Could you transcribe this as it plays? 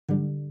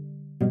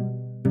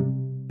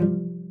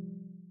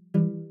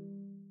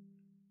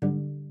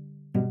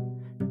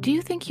Do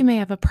you think you may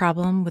have a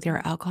problem with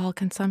your alcohol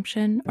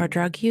consumption or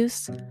drug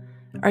use?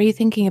 Are you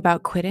thinking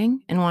about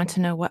quitting and want to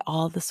know what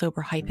all the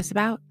sober hype is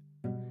about?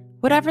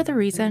 Whatever the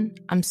reason,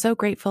 I'm so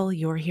grateful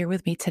you're here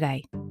with me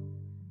today.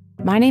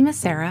 My name is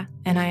Sarah,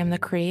 and I am the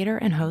creator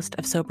and host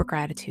of Sober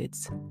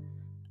Gratitudes.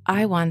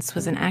 I once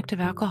was an active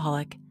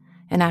alcoholic,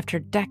 and after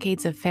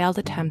decades of failed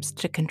attempts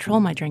to control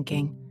my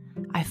drinking,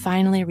 I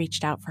finally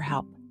reached out for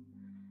help.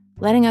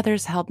 Letting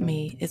others help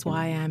me is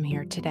why I am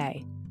here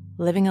today,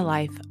 living a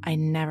life I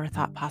never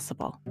thought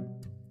possible.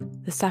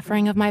 The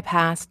suffering of my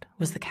past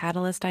was the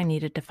catalyst I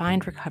needed to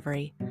find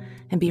recovery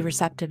and be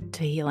receptive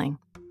to healing.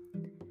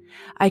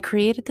 I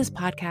created this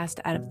podcast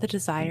out of the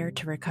desire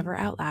to recover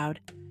out loud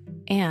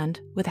and,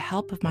 with the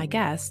help of my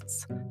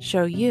guests,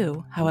 show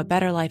you how a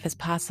better life is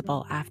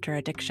possible after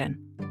addiction.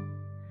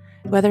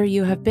 Whether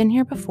you have been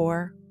here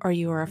before or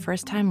you are a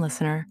first-time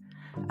listener,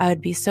 I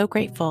would be so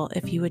grateful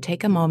if you would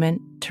take a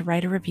moment to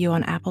write a review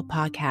on Apple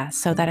Podcasts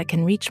so that it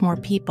can reach more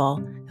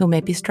people who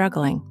may be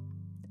struggling.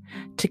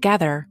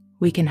 Together,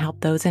 we can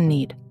help those in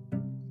need.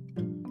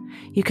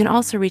 You can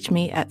also reach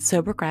me at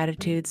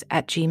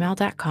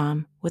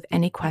sobergratitudes@gmail.com with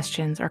any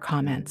questions or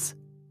comments.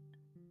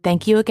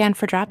 Thank you again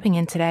for dropping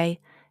in today,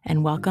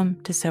 and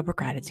welcome to Sober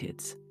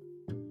Gratitudes.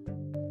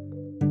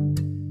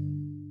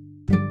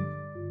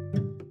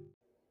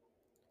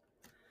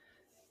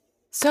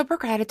 Sober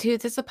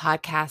Gratitudes is a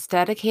podcast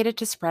dedicated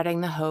to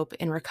spreading the hope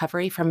in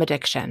recovery from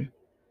addiction.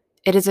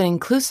 It is an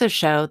inclusive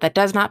show that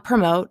does not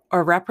promote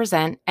or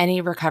represent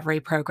any recovery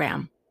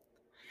program.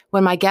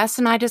 When my guests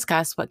and I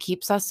discuss what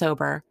keeps us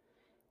sober,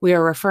 we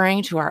are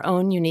referring to our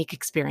own unique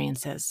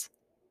experiences.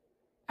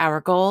 Our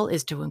goal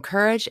is to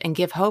encourage and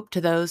give hope to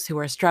those who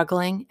are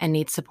struggling and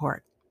need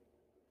support.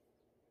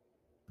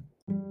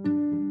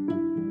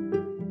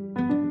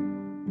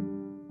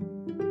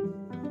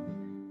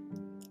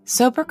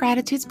 Sober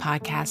Gratitudes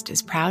podcast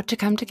is proud to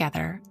come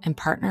together and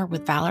partner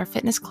with Valor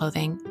Fitness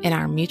Clothing in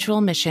our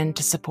mutual mission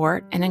to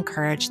support and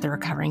encourage the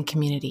recovering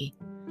community.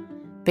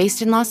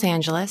 Based in Los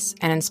Angeles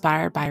and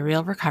inspired by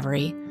real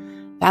recovery,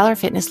 Valor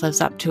Fitness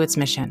lives up to its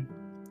mission.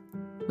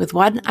 With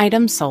one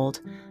item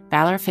sold,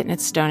 Valor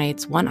Fitness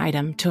donates one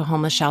item to a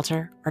homeless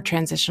shelter or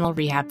transitional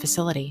rehab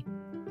facility.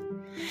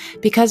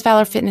 Because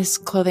Valor Fitness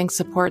Clothing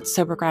supports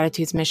Sober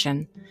Gratitude's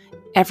mission,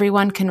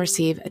 everyone can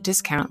receive a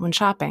discount when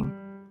shopping.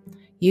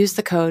 Use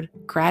the code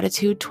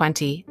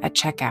GRATITUDE20 at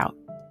checkout.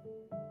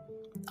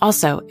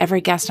 Also,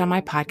 every guest on my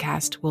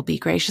podcast will be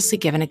graciously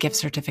given a gift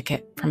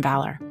certificate from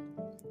Valor.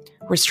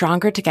 We're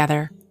stronger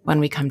together when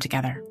we come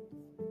together.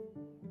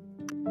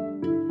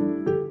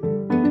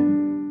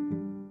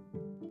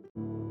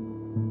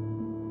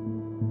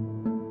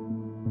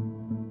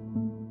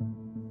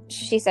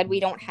 She said, we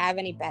don't have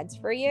any beds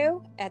for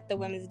you at the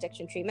Women's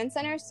Addiction Treatment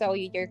Center, so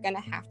you're going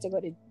to have to go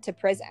to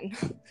prison.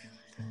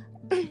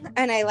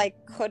 And I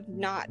could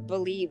not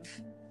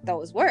believe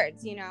those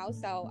words,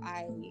 so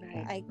I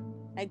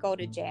go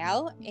to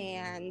jail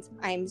and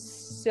I'm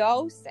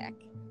so sick.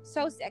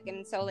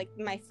 And so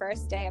my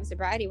first day of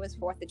sobriety was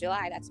 4th of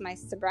July. That's my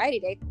sobriety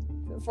date,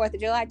 4th of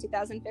July,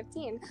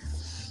 2015.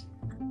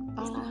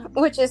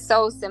 Which is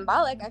so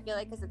symbolic, I feel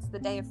like, because it's the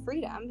day of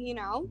freedom,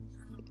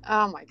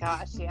 Oh my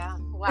gosh, yeah.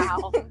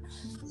 Wow.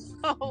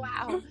 Oh,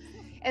 wow.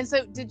 And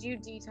so did you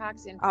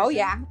detox in prison? Oh,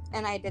 yeah.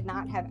 And I did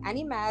not have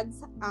any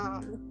meds.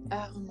 Oh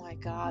my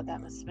God, that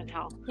must have been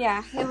hell.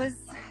 Yeah, it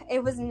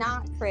was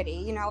not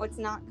pretty.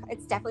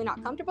 It's definitely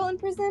not comfortable in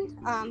prison.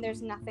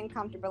 There's nothing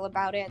comfortable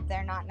about it.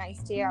 They're not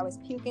nice to you. I was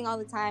puking all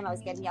the time. I was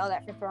getting yelled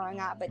at for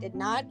throwing up. I did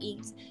not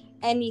eat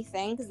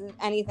anything, because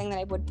anything that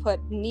I would put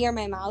near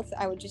my mouth,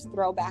 I would just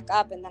throw back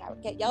up and then I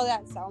would get yelled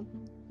at. So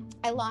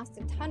I lost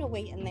a ton of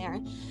weight in there.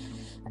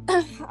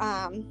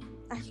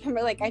 I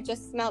remember I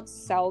just smelled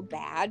so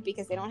bad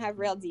because they don't have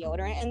real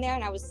deodorant in there,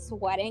 and I was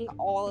sweating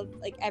all of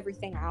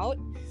everything out.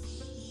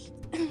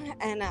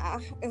 And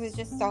it was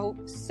just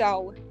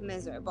so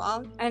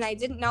miserable. And I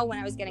didn't know when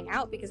I was getting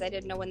out because I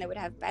didn't know when they would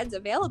have beds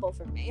available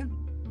for me.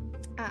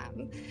 I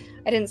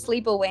didn't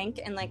sleep a wink,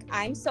 and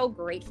I'm so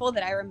grateful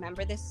that I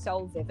remember this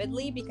so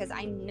vividly, because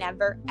I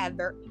never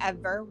ever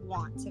ever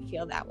want to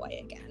feel that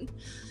way again,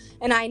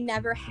 and I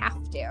never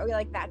have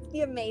to. That's the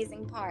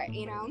amazing part,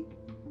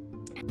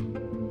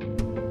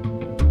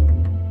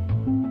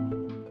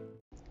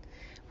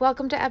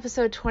 Welcome to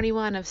episode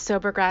 21 of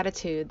Sober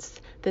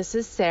Gratitudes. This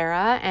is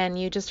Sarah, and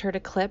you just heard a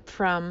clip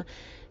from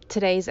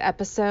today's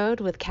episode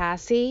with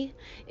Cassie.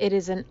 It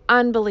is an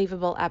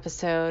unbelievable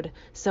episode,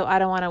 so I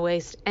don't want to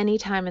waste any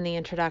time in the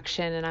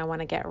introduction, and I want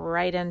to get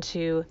right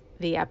into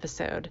the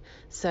episode.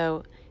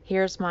 So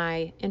here's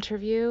my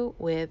interview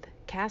with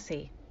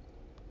Cassie.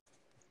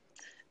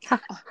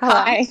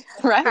 Hi.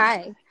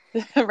 Right.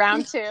 Hi.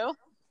 Round 2.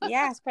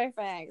 Yes,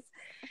 perfect.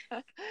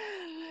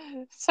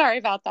 Sorry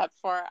about that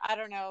before. I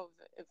don't know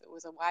if it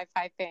was a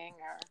Wi-Fi thing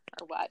or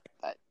what,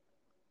 but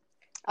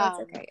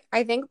that's okay.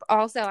 I think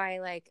also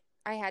I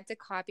had to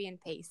copy and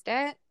paste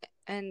it,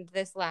 and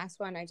this last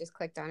one I just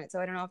clicked on it,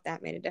 so I don't know if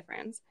that made a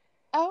difference.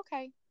 Oh,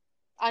 okay.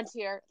 Onto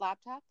your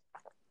laptop?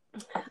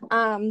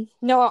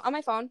 No, on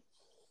my phone.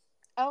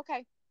 Oh,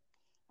 okay.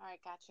 All right,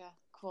 gotcha.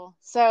 Cool.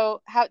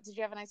 So, how did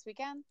you have a nice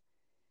weekend?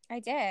 I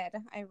did.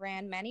 I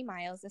ran many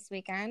miles this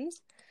weekend.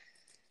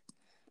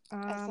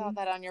 I saw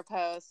that on your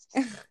post.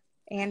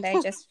 And I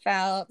just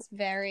felt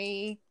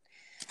very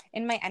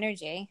in my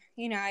energy.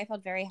 You know, I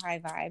felt very high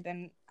vibe,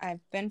 and I've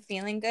been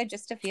feeling good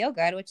just to feel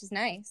good, which is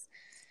nice.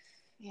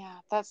 Yeah,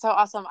 that's so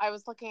awesome. I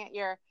was looking at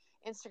your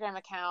Instagram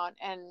account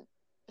and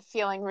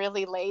feeling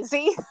really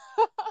lazy.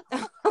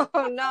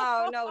 Oh,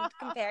 no,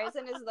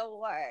 comparison is the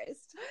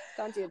worst.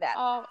 Don't do that.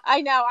 Oh,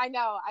 I know. I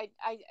know.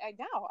 I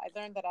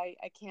learned that I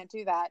can't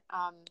do that.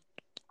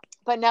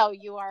 But no,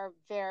 you are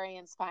very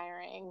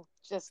inspiring,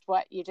 just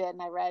what you did.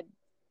 And I read,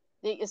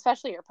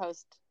 especially your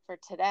post for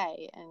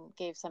today, and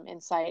gave some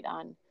insight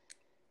on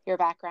your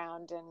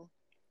background and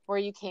where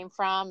you came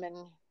from and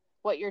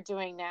what you're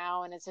doing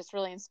now. And it's just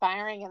really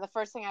inspiring. And the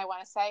first thing I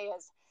want to say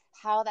is,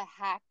 how the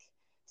heck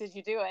did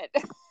you do it?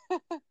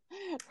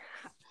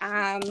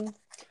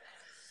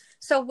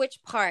 So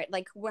which part,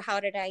 like,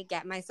 how did I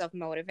get myself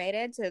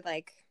motivated to,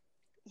 like?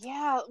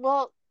 Yeah,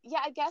 well,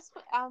 yeah, I guess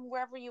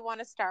wherever you want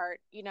to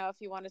start, you know, if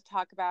you want to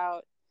talk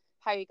about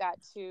how you got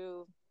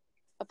to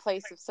a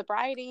place of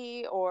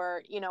sobriety,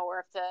 or, you know, or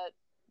if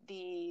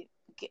the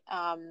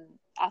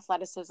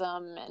athleticism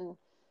and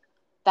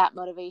that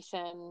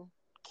motivation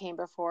came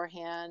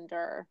beforehand,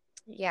 or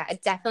Yeah,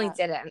 it definitely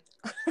didn't.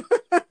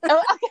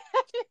 Oh,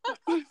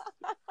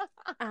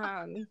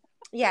 okay.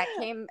 Yeah,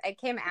 it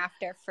came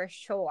after, for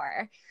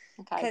sure.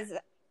 Okay. Because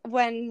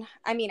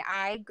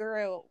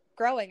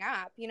growing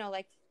up, you know,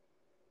 like,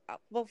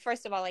 well,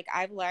 first of all, like,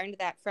 I've learned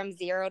that from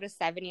 0 to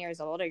 7 years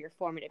old are your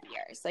formative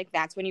years. Like,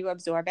 that's when you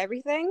absorb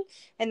everything,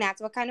 and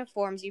that's what kind of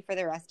forms you for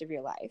the rest of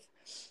your life.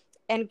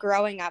 And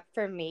growing up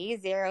for me,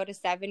 0 to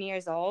 7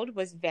 years old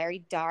was very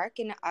dark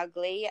and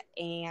ugly,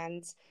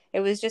 and it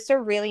was just a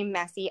really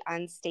messy,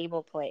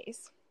 unstable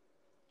place.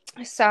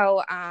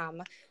 So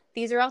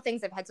these are all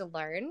things I've had to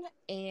learn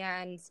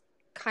and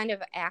kind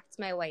of act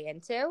my way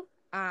into,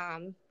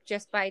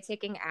 just by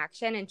taking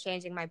action and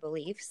changing my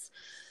beliefs.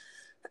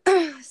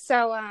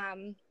 So,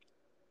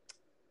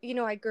 you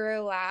know, I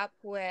grew up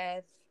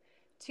with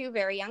two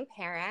very young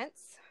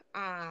parents.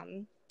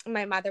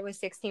 My mother was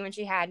 16 when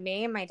she had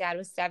me, and my dad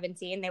was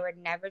 17. They were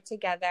never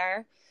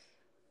together.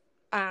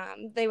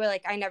 They were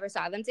like, I never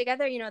saw them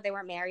together. You know, they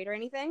weren't married or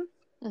anything.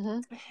 Mm-hmm.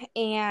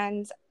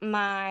 And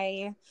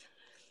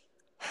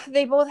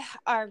they both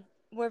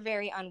were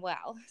very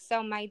unwell.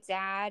 So my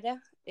dad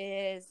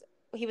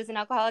he was an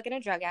alcoholic and a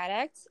drug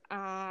addict.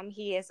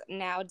 He is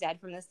now dead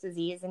from this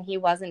disease, and he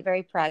wasn't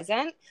very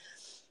present.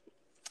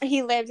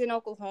 He lived in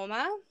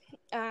Oklahoma.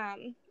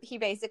 He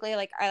basically,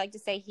 like, I like to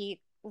say, he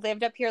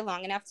lived up here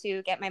long enough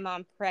to get my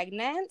mom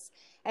pregnant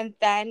and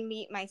then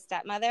meet my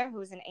stepmother,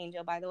 who's an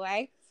angel, by the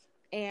way,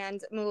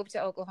 and moved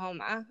to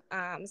Oklahoma.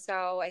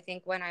 So I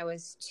think when I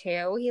was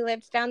 2, he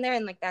lived down there,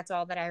 and, like, that's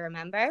all that I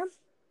remember.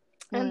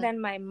 And then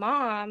my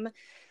mom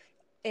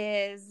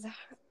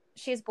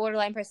she has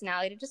borderline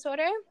personality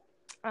disorder,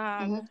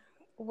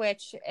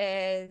 which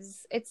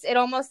is, it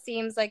almost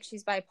seems like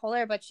she's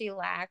bipolar, but she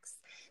lacks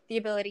the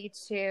ability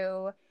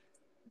to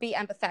be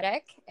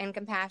empathetic and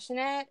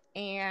compassionate,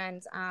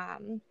 and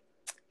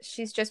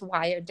she's just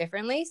wired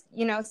differently,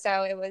 you know.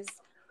 So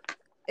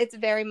it's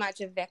very much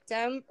a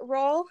victim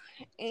role,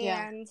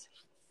 and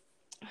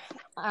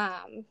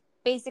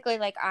basically,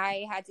 like,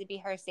 I had to be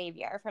her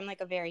savior from,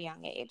 like, a very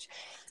young age.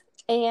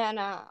 And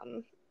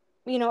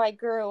you know, I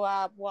grew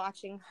up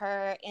watching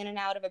her in and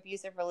out of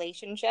abusive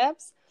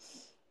relationships.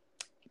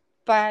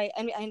 But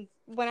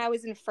when I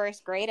was in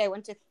first grade, I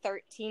went to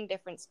 13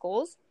 different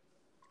schools.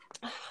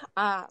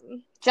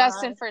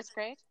 Just in first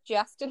grade?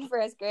 Just in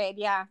first grade,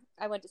 yeah.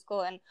 I went to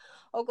school in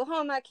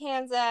Oklahoma,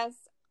 Kansas.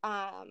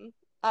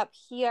 Up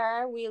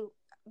here,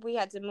 we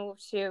had to move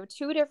to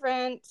 2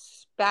 different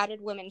battered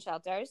women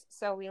shelters.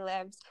 So we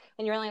lived,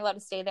 and you're only allowed to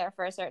stay there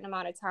for a certain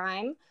amount of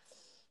time.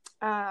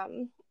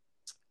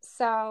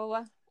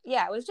 So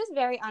yeah, it was just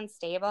very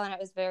unstable, and it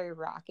was very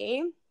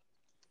rocky.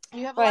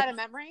 You have a lot of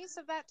memories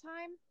of that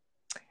time?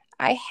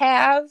 I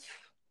have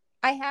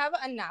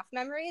enough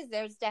memories.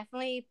 There's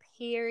definitely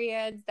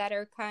periods that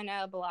are kind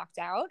of blocked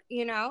out,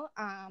 you know,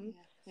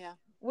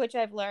 which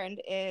I've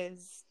learned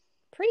is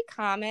pretty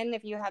common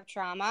if you have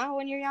trauma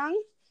when you're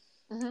young.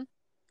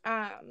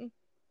 Mm-hmm.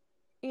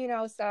 You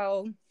know,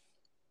 so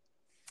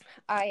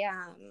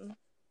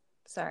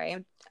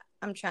sorry,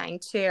 I'm trying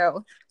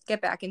to get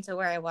back into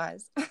where I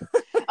was.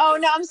 Oh,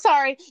 no, I'm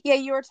sorry. Yeah,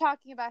 you were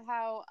talking about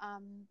how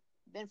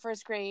in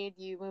first grade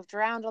you moved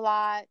around a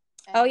lot.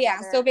 Oh,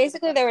 yeah. So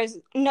basically there was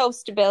no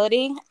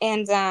stability.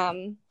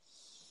 And,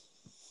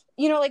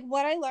 you know, like,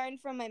 what I learned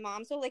from my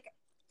mom. So, like,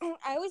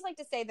 I always like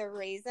to say the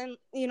reason,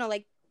 you know,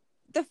 like,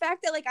 the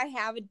fact that, like, I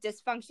have a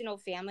dysfunctional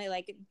family,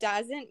 like,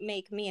 doesn't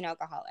make me an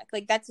alcoholic.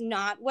 Like, that's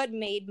not what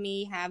made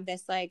me have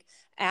this, like,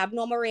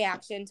 abnormal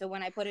reaction to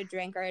when I put a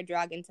drink or a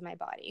drug into my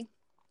body.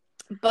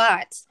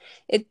 But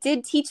it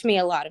did teach me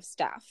a lot of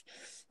stuff.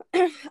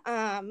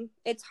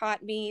 It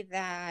taught me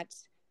that,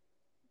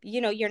 you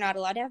know, you're not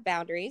allowed to have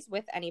boundaries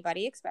with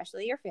anybody,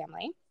 especially your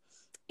family.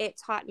 it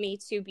taught me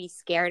to be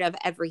scared of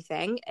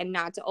everything and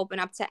not to open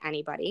up to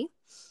anybody.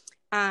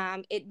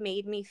 It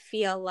made me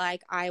feel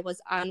like I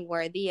was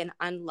unworthy and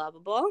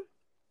unlovable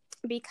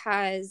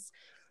because,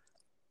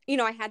 you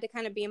know, I had to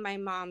kind of be my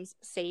mom's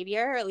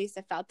savior, or at least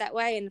it felt that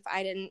way. And if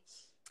I didn't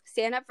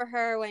stand up for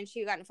her when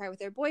she got in a fight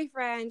with her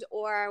boyfriend,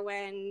 or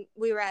when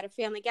we were at a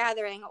family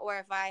gathering, or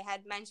if I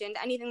had mentioned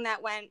anything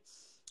that went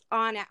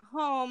on at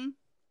home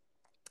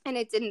and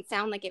it didn't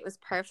sound like it was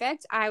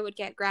perfect, I would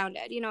get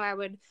grounded. You know, I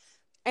would,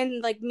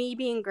 and like me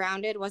being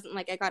grounded wasn't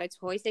like I got a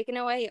toy taken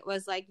away. It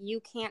was like, you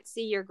can't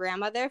see your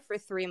grandmother for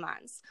 3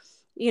 months.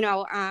 You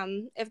know,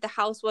 if the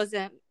house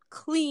wasn't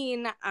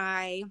clean,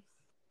 I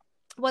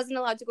wasn't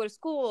allowed to go to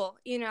school,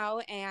 you know,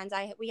 and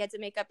we had to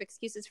make up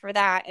excuses for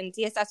that. And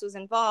DSS was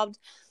involved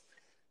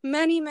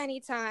many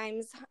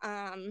times.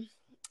 And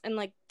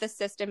like the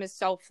system is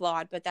so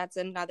flawed, but that's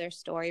another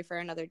story for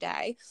another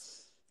day.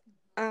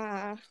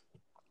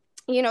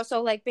 You know,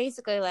 so like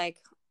basically like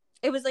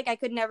it was like I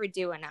could never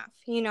do enough,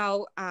 you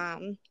know.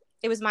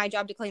 It was my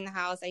job to clean the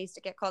house. I used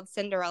to get called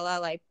Cinderella.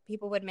 Like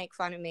people would make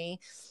fun of me.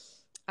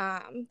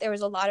 There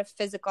was a lot of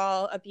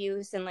physical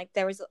abuse, and like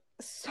there was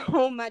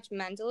so much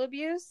mental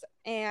abuse,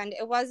 and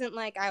it wasn't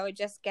like I would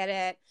just get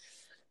it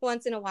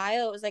once in a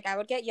while. It was like I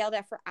would get yelled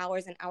at for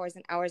hours and hours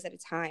and hours at a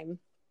time.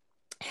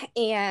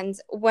 And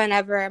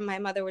whenever my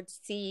mother would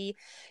see,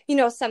 you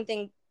know,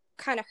 something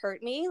kind of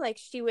hurt me, like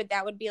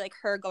that would be like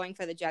her going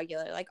for the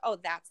jugular, like, oh,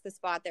 that's the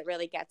spot that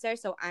really gets her,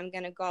 so I'm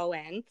gonna go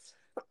in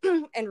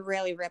and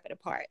really rip it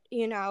apart,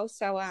 you know.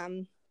 So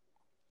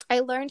I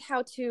learned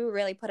how to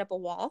really put up a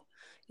wall,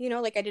 you know,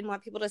 like I didn't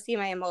want people to see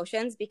my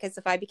emotions, because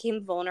if I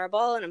became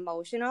vulnerable and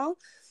emotional,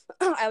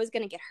 I was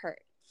gonna get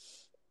hurt.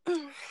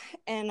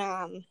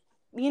 And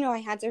you know, I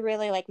had to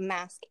really like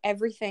mask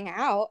everything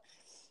out,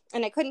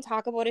 and I couldn't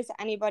talk about it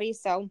to anybody,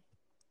 so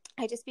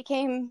I just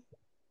became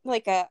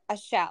like a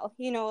shell,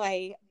 you know.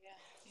 I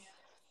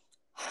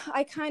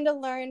kind of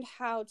learned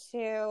how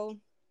to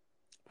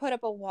put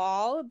up a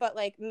wall, but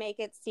like make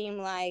it seem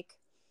like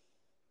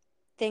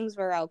things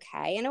were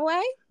okay in a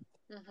way.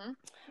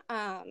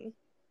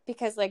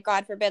 Because like,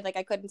 God forbid, like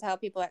I couldn't tell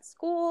people at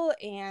school,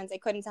 and I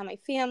couldn't tell my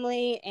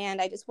family,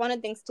 and I just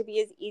wanted things to be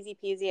as easy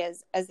peasy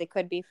as they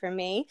could be for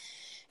me.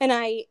 And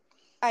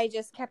I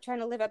just kept trying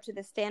to live up to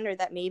the standard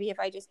that maybe if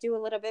I just do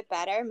a little bit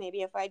better,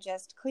 maybe if I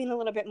just clean a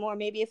little bit more,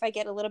 maybe if I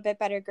get a little bit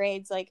better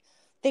grades, like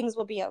things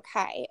will be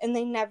okay. And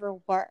they never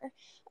were.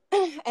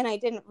 And I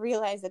didn't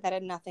realize that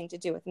had nothing to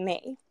do with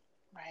me.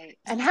 Right.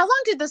 And how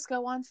long did this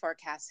go on for,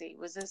 Cassie?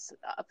 Was this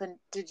up, and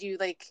did you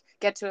like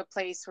get to a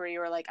place where you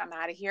were like, I'm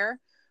out of here?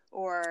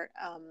 Or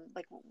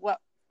like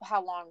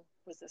how long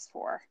was this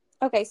for?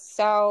 Okay,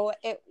 so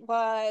it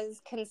was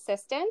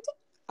consistent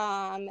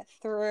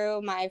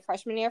through my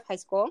freshman year of high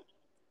school.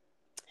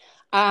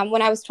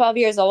 When I was 12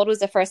 years old was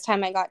the first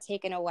time I got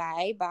taken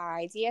away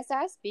by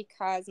DSS,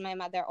 because my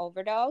mother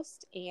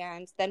overdosed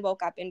and then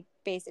woke up and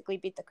basically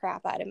beat the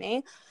crap out of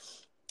me.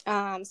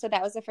 So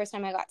that was the first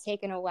time I got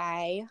taken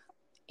away.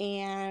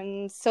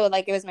 And so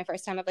like it was my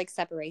first time of like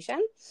separation.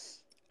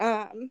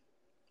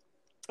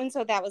 And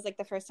so that was like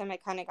the first time I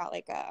kind of got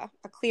like a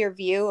clear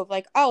view of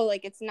like, oh,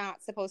 like it's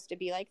not supposed to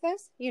be like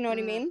this. You know what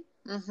I mean?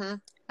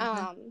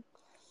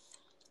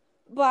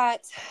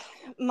 But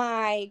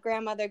my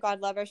grandmother,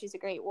 God love her, she's a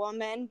great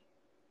woman.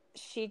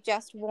 She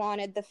just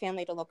wanted the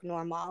family to look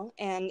normal,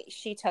 and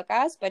she took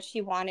us, but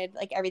she wanted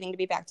like everything to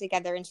be back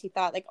together. And she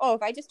thought like, oh,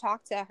 if I just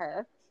talk to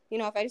her, you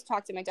know, if I just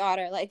talk to my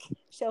daughter, like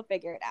she'll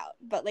figure it out.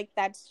 But like,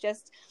 that's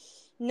just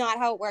not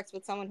how it works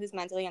with someone who's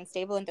mentally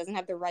unstable and doesn't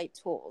have the right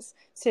tools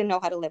to know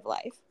how to live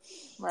life.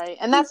 Right.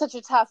 And that's such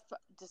a tough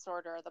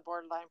disorder, the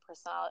borderline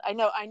personality. I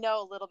know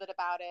a little bit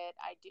about it.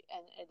 I do.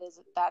 And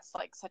that's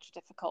like such a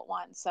difficult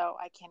one. So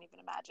I can't even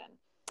imagine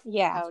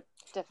how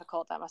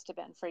difficult that must've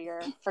been for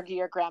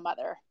your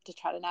grandmother to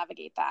try to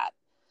navigate that.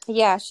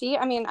 Yeah.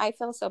 I mean, I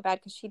feel so bad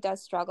because she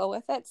does struggle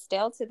with it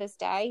still to this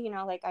day, you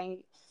know, like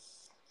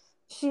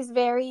she's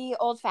very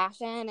old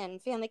fashioned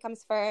and family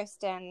comes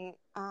first, and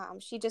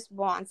she just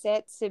wants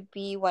it to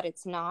be what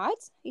it's not,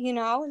 you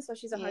know, and so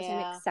she's a hard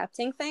time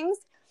accepting things.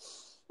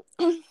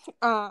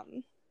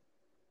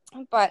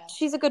 But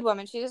she's a good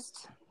woman. She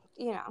just,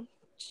 you know,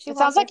 it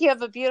sounds like you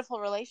have a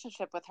beautiful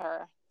relationship with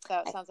her. So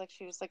it sounds like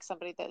she was like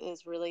somebody that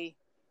is really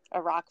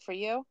a rock for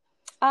you.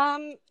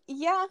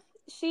 Yeah,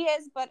 she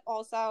is, but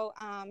also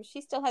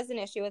she still has an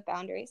issue with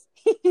boundaries,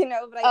 you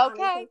know. But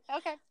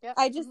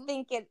I just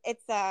think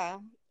it's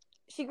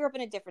she grew up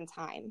in a different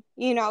time,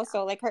 you know.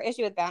 So like her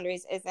issue with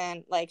boundaries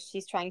isn't like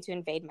she's trying to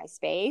invade my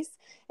space.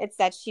 It's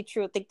that she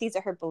truly think these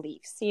are her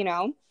beliefs, you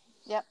know.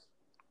 Yep.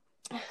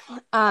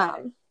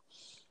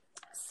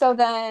 So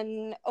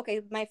then,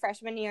 okay, my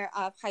freshman year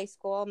of high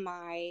school,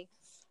 my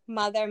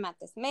mother met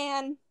this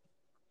man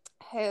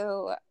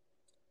who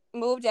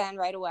moved in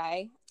right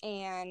away,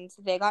 and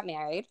they got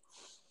married.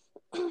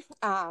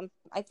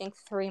 I think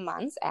 3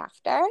 months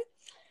after,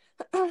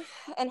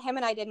 and him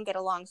and I didn't get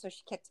along, so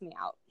she kicked me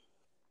out.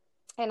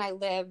 And I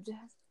lived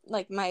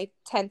like my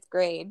 10th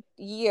grade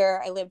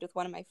year, I lived with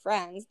one of my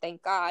friends.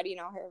 Thank God, you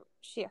know,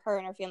 her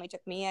and her family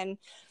took me in.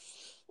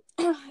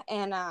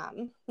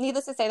 And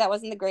needless to say, that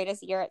wasn't the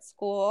greatest year at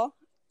school.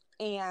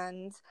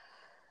 And,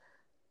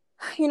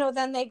 you know,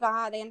 then they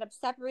ended up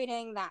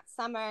separating that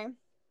summer.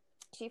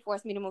 She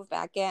forced me to move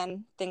back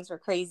in. Things were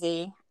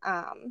crazy.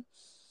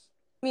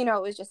 You know,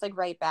 it was just like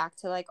right back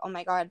to like, oh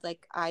my God,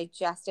 like I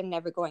just am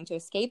never going to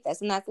escape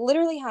this. And that's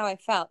literally how I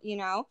felt, you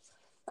know.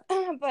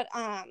 But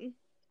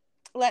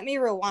let me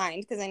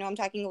rewind, because I know I'm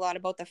talking a lot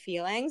about the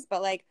feelings,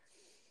 but like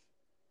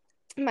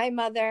my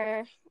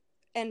mother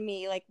and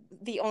me, like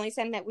the only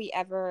time that we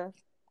ever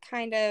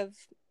kind of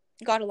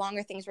got along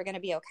or things were going to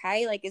be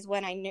okay, like is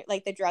when I knew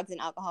like the drugs and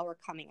alcohol were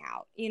coming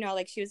out, you know.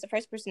 Like she was the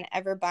first person to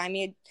ever buy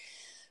me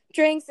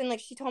drinks, and like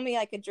she told me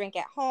I could drink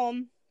at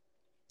home.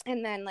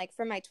 And then like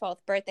for my 12th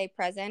birthday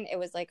present, it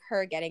was like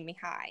her getting me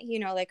high, you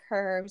know, like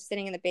her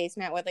sitting in the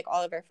basement with like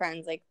all of her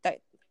friends. Like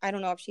that, I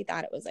don't know if she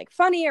thought it was like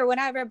funny or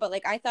whatever, but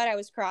like I thought I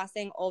was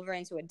crossing over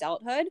into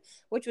adulthood,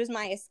 which was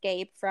my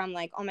escape from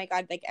like, oh my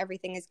God, like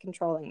everything is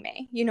controlling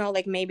me, you know,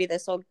 like maybe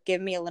this will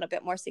give me a little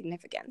bit more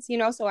significance, you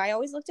know. So I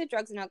always looked at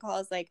drugs and alcohol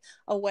as like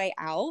a way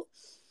out.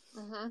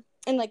 Mm-hmm.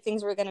 And like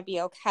things were going to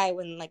be okay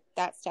when like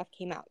that stuff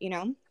came out, you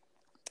know.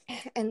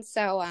 And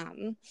so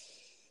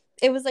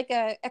it was like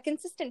a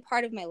consistent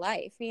part of my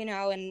life, you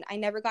know, and I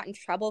never got in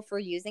trouble for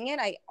using it.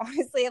 I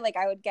honestly, like,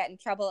 I would get in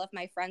trouble if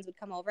my friends would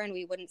come over and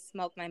we wouldn't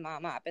smoke my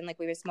mom up, and like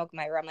we would smoke in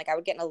my room. Like I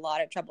would get in a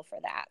lot of trouble for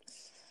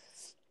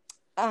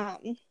that.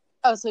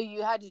 Oh, so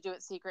you had to do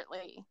it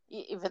secretly,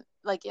 even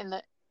like in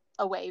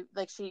a way,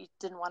 like she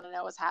didn't want to know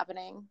what was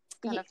happening,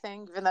 kind of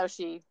thing, even though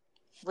she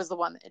was the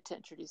one to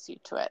introduce you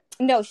to it.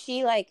 No,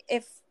 she like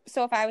if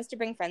I was to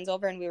bring friends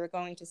over and we were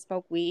going to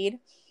smoke weed,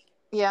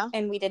 yeah,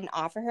 and we didn't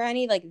offer her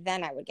any, like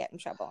then I would get in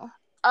trouble.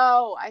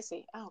 Oh, I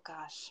see. Oh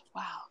gosh,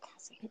 wow,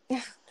 Cassie.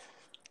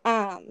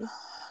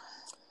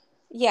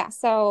 Yeah,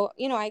 so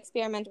you know, I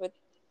experimented with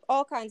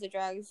all kinds of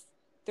drugs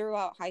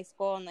throughout high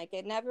school, and like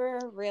it never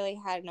really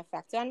had an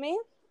effect on me.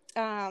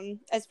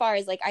 As far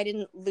as like I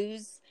didn't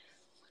lose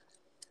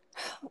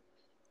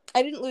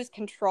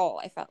control,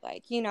 I felt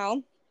like, you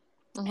know.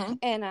 Mm-hmm.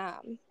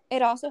 And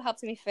it also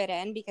helped me fit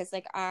in because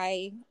like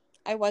I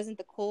wasn't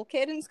the cool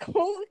kid in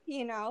school,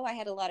 you know. I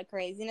had a lot of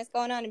craziness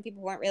going on, and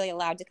people weren't really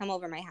allowed to come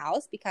over my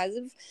house because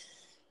of,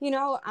 you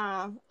know,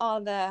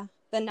 all the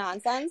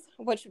nonsense,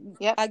 which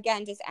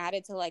again just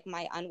added to like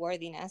my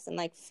unworthiness and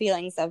like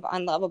feelings of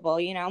unlovable,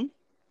 you know.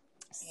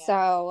 Yeah.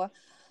 So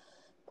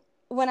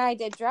when I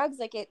did drugs,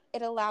 like it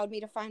allowed me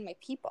to find my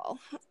people.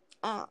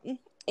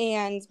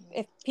 And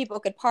if people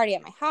could party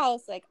at my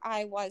house, like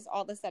I was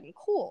all of a sudden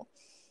cool.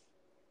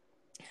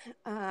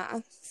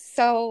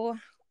 So,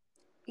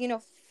 you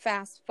know,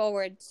 fast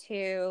forward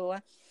to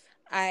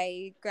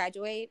I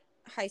graduate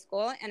high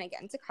school and I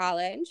get into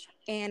college,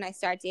 and I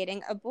start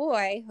dating a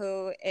boy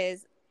who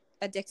is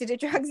addicted to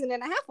drugs and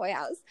in a halfway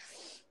house.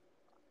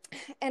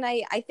 And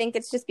I think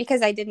it's just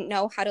because I didn't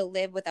know how to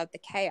live without the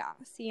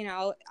chaos. You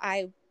know,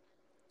 I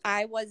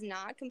was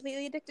not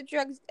completely addicted to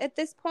drugs at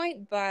this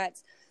point,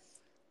 but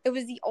it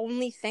was the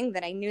only thing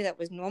that I knew that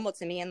was normal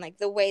to me. And like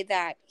the way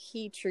that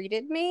he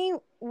treated me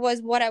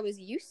was what I was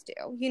used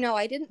to. You know,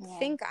 I didn't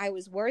think I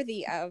was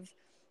worthy of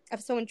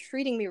someone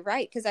treating me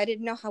right because I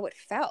didn't know how it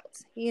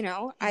felt. You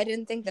know, I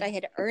didn't think that I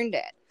had earned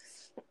it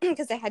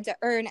because I had to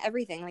earn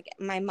everything. Like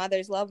my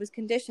mother's love was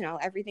conditional.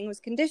 Everything was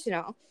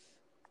conditional.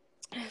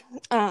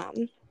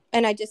 And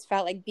I just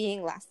felt like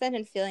being less than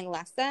and feeling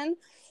less than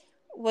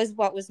was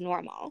what was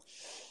normal.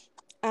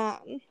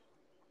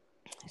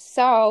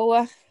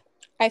 So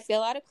I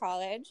feel out of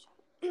college,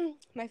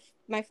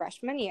 my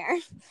freshman year,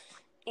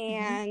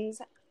 and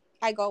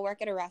I go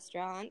work at a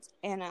restaurant,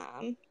 and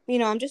you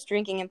know, I'm just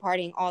drinking and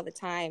partying all the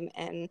time,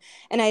 and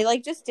I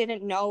like just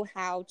didn't know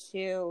how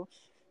to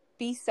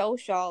be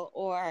social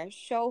or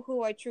show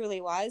who I truly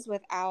was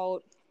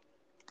without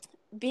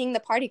being the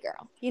party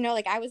girl. You know,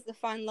 like I was the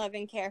fun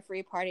loving,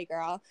 carefree party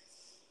girl.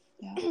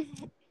 Yeah.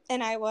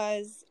 And I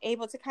was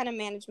able to kind of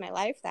manage my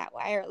life that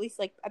way, or at least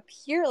like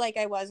appear like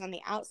I was on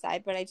the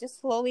outside, but I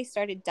just slowly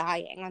started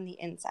dying on the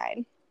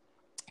inside.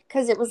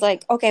 Because it was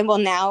like, okay, well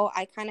now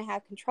I kind of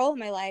have control of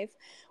my life,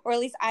 or at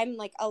least I'm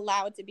like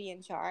allowed to be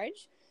in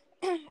charge.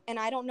 And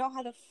I don't know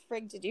how the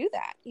frig to do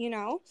that, you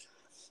know?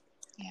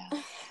 Yeah.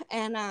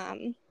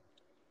 And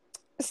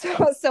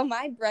so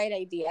my bright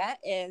idea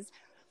is,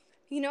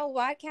 you know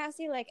what,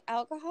 Cassie, like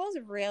alcohol is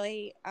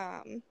really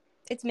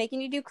it's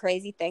making you do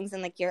crazy things,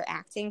 and like you're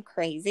acting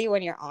crazy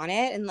when you're on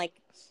it, and like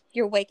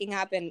you're waking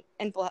up and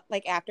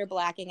like after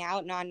blacking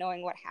out, not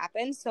knowing what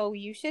happened. So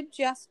you should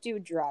just do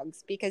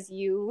drugs because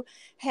you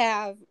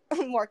have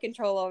more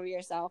control over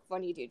yourself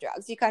when you do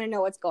drugs. You kind of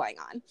know what's going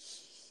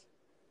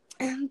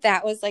on.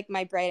 That was like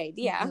my bright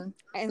idea.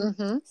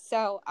 And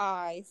so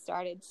I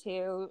started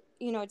to,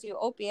 you know, do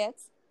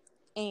opiates,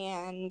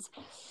 and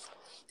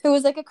it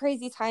was like a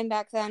crazy time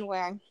back then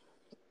where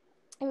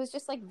it was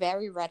just like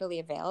very readily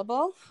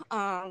available.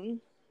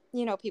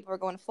 You know, people were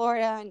going to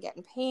Florida and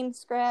getting pain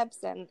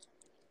scripts, and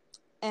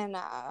And,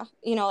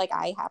 you know, like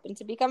I happened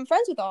to become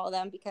friends with all of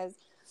them because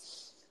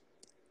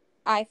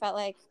I felt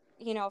like,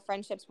 you know,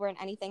 friendships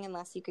weren't anything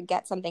unless you could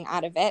get something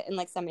out of it, and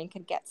like someone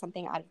could get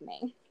something out of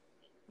me.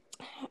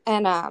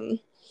 And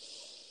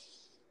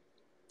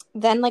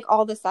then like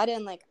all of a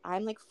sudden, like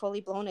I'm like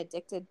fully blown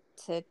addicted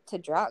to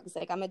drugs.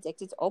 Like I'm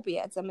addicted to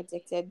opiates. I'm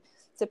addicted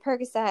to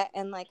Percocet,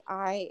 and like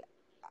I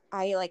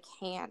like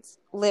can't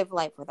live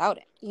life without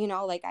it. You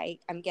know, like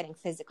I'm getting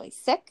physically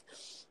sick.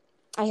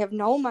 I have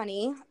no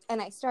money,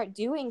 and I start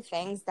doing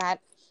things that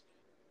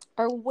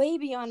are way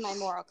beyond my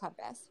moral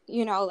compass.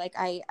 You know, like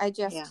I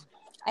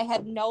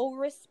had no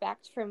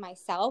respect for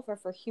myself or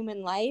for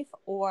human life,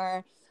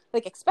 or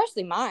like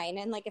especially mine.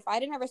 And like if I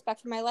didn't have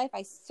respect for my life,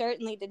 I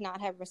certainly did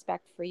not have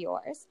respect for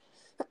yours.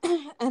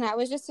 And I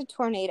was just a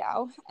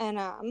tornado.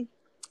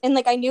 And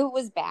like I knew it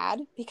was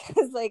bad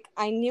because like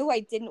I knew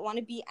I didn't want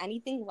to be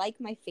anything like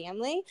my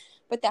family,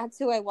 but that's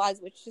who I was,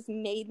 which just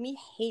made me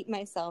hate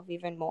myself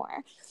even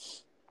more.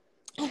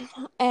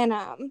 And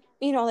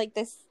you know, like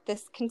this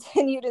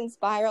continued and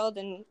spiraled,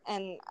 and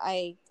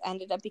I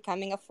ended up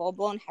becoming a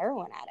full-blown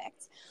heroin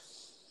addict,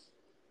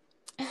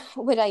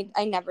 which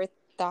I never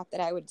thought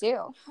that I would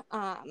do.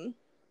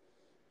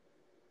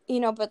 You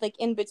know, but like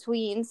in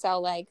between, so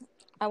like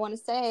I want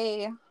to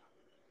say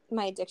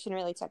my addiction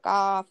really took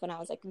off when I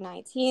was like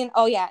 19.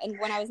 Oh yeah, and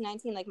when I was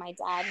 19, like my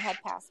dad had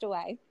passed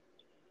away.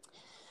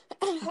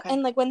 Okay.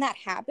 And like when that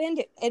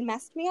happened, it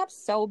messed me up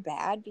so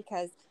bad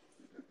because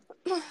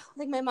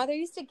like my mother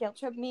used to guilt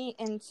trip me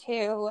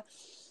into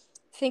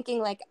thinking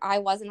like I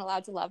wasn't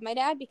allowed to love my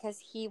dad because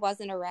he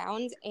wasn't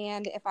around,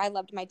 and if I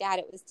loved my dad,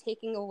 it was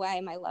taking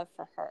away my love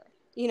for her,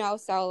 you know.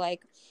 So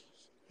like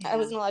I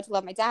wasn't allowed to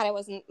love my dad. I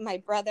wasn't, my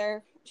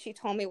brother, she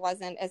told me,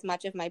 wasn't as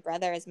much of my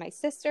brother as my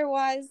sister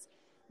was.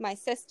 My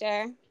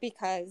sister,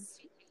 because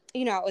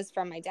you know it was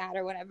from my dad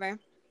or whatever.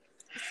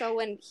 So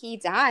when he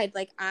died,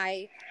 like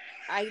I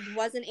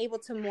wasn't able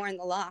to mourn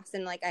the loss,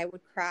 and like I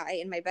would cry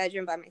in my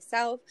bedroom by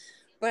myself.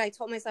 But I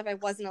told myself I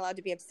wasn't allowed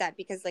to be upset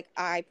because like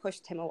I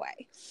pushed him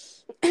away.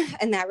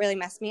 And that really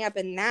messed me up.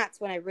 And that's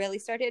when I really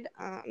started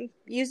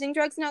using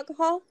drugs and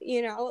alcohol,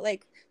 you know,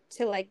 like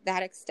to like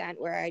that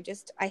extent where I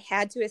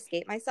had to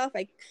escape myself.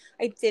 I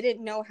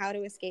didn't know how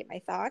to escape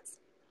my thoughts.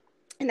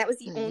 And that was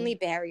the only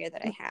barrier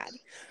that I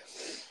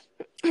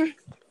had.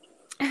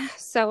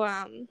 So,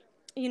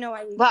 you know,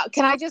 well,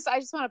 I just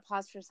want to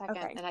pause for a second.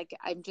 Okay. And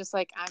I'm just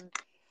like,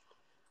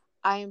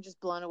 I am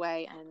just blown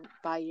away and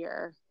by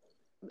your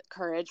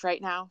courage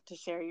right now to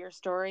share your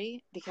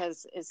story,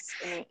 because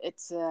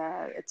it's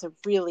a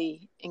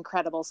really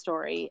incredible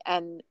story.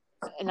 And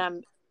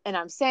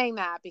I'm saying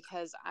that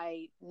because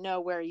I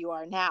know where you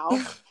are now.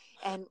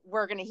 And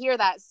we're going to hear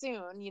that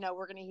soon. You know,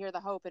 we're going to hear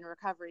the hope and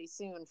recovery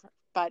soon.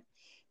 But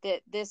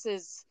that this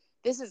is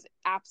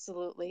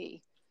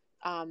absolutely,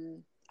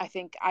 I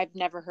think I've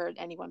never heard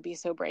anyone be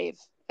so brave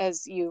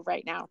as you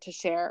right now to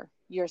share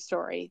your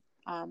story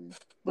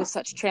with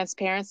such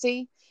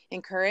transparency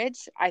and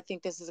courage. I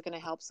think this is going to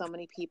help so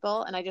many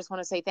people. And I just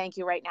want to say thank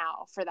you right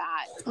now for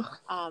that.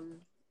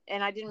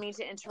 And I didn't mean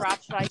to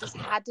interrupt, but I just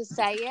had to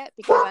say it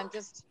because I'm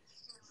just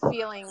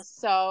feeling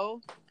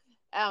so,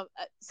 and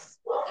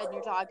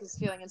your dog is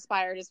feeling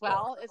inspired as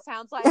well. It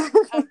sounds like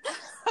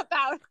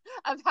about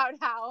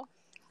how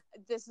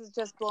this is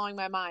just blowing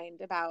my mind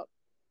about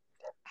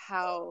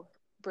how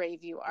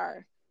brave you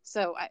are.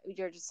 So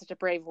you're just such a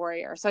brave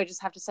warrior. So I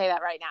just have to say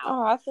that right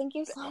now. Oh, thank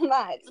you so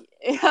much.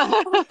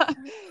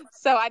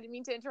 So I didn't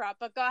mean to interrupt,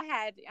 but go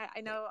ahead.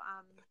 I know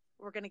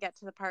we're going to get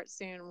to the part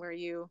soon where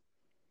you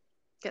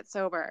get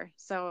sober.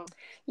 So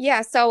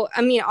yeah. So,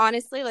 I mean,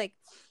 honestly, like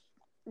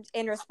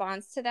in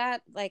response to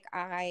that, like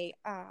I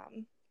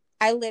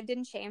lived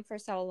in shame for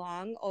so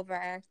long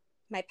over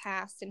my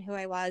past and who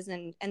I was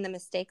and the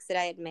mistakes that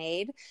I had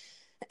made.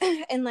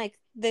 And like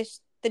the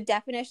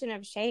definition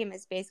of shame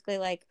is basically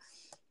like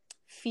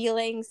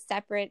feeling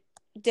separate,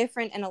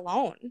 different, and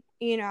alone,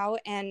 you know.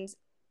 And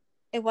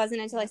it wasn't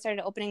until I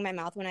started opening my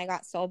mouth when I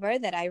got sober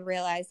that I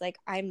realized like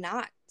I'm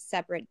not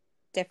separate,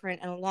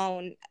 different, and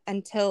alone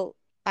until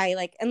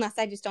unless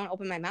I just don't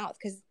open my mouth,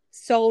 because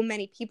so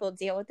many people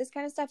deal with this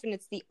kind of stuff and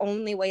it's the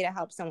only way to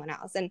help someone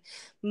else. And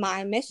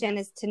my mission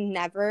is to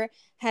never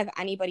have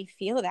anybody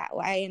feel that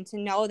way, and to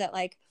know that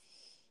like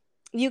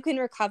you can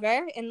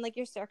recover and like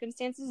your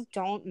circumstances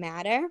don't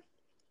matter,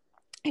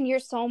 and you're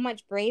so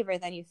much braver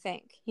than you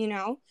think, you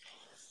know.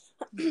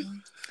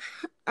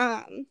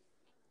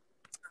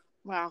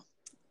 Wow.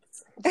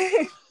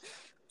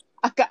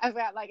 I've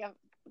got like a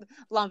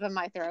lump in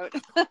my throat.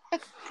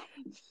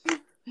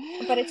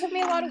 But it took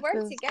me a lot of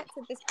work to get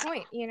to this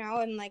point, you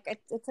know, and like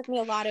it took me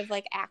a lot of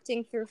like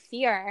acting through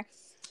fear.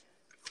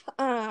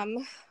 But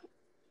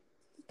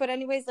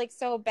anyways, like,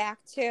 so back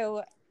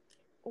to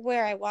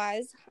where I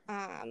was,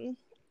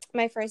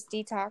 my first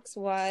detox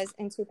was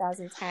in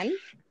 2010.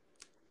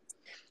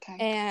 Okay.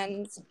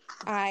 And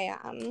I,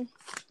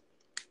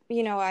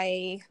 you know,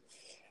 I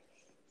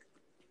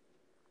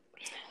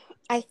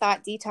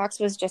thought detox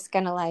was just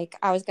gonna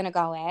I was gonna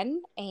go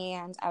in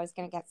and I was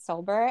gonna get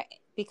sober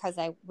because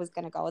I was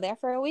gonna go there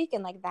for a week,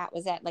 and like that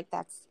was it. Like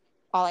that's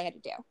all I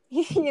had to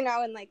do,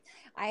 and like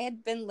I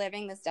had been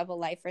living this double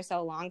life for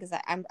so long because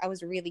I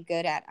was really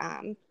good at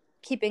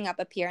keeping up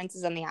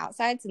appearances on the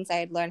outside since I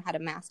had learned how to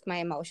mask my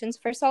emotions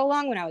for so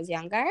long when I was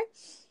younger.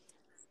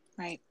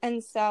 Right.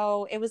 And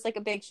so it was like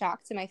a big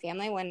shock to my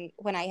family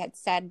when I had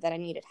said that I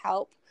needed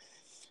help.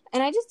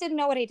 And I just didn't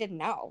know what I didn't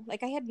know.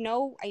 Like I had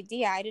no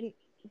idea. I didn't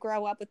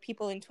grow up with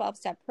people in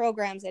 12-step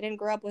programs. I didn't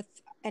grow up with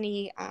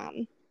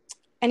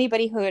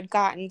anybody who had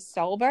gotten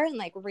sober and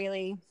like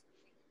really,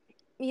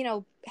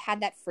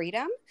 had that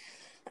freedom.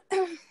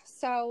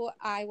 So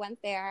I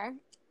went there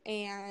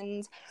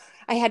and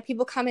I had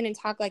people come in and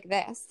talk like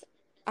this.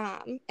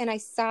 And I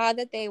saw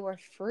that they were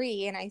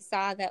free, and I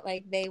saw that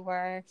like they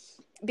were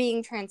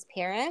being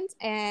transparent,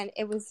 and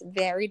it was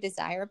very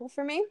desirable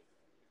for me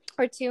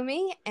or to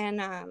me.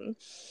 And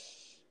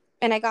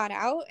I got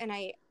out, and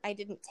I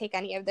didn't take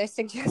any of their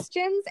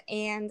suggestions,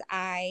 and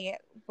I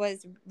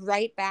was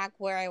right back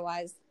where I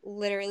was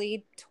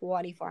literally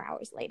 24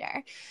 hours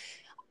later.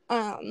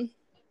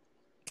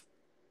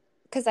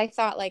 Because I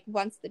thought like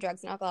once the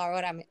drugs and alcohol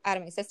were out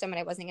of my system and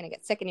I wasn't going to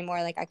get sick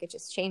anymore, like I could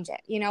just change it,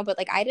 but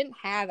like I didn't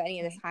have any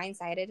of this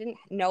hindsight. I didn't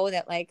know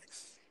that like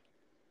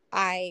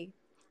I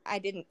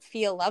didn't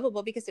feel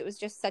lovable because it was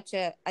just such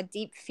a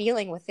deep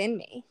feeling within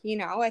me.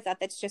 I thought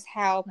that's just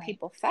how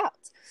people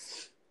felt.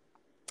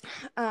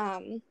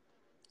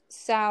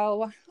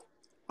 So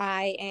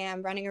I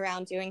am running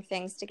around doing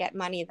things to get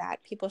money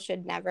that people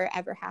should never,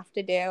 ever have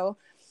to do.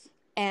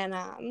 And,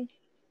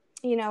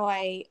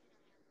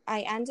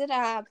 I ended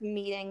up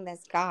meeting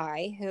this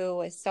guy who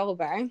was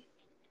sober.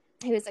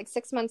 He was like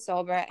 6 months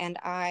sober, and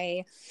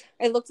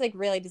it looked like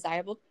really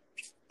desirable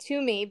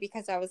to me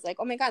because I was like,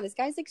 oh my God, this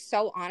guy's like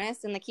so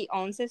honest, and like he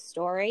owns his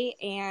story,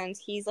 and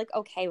he's like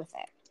okay with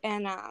it.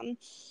 And,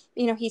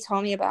 he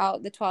told me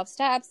about the 12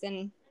 steps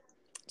and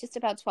just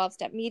about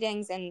 12-step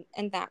meetings and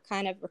that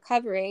kind of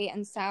recovery.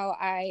 And so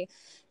I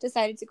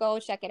decided to go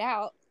check it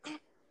out.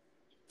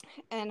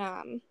 And,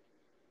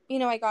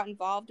 I got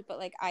involved, but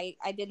like I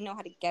didn't know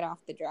how to get off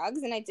the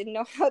drugs, and I didn't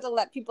know how to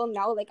let people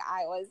know like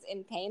I was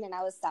in pain and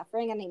I was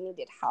suffering and I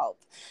needed help.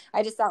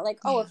 I just thought like,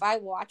 if I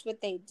watch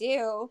what they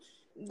do,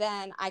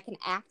 then I can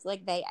act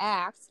like they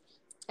act,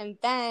 and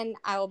then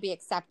I will be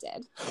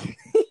accepted.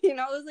 It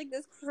was like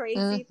this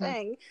crazy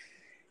thing,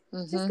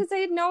 just because I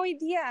had no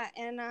idea.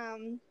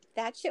 And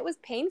that shit was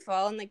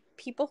painful, and like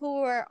people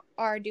who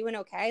are doing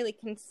okay like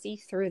can see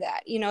through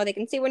that. They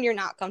can see when you're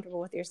not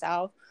comfortable with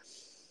yourself.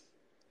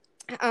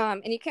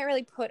 And you can't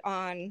really put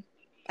on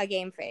a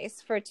game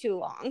face for too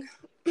long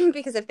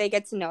because if they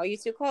get to know you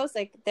too close,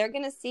 like they're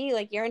going to see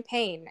like you're in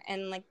pain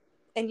and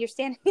you're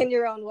standing in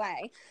your own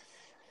way.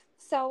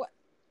 So,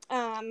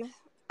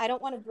 I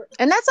don't want to.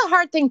 And that's a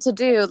hard thing to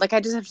do. Like, I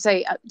just have to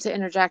say, to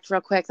interject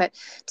real quick, that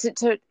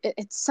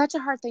it's such a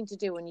hard thing to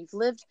do when you've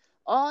lived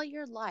all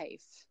your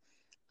life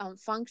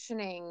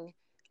functioning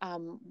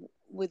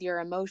with your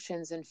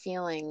emotions and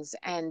feelings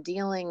and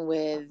dealing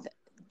with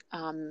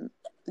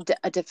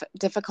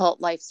difficult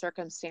life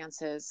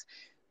circumstances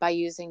by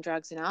using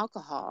drugs and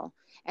alcohol,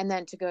 and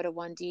then to go to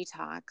one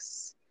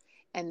detox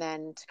and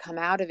then to come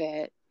out of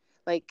it.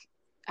 Like,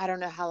 I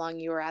don't know how long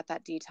you were at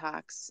that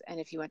detox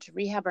and if you went to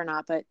rehab or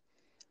not, but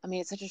I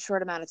mean, it's such a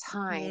short amount of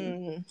time,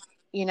 and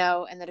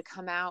then to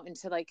come out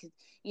into like,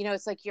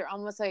 it's like, you're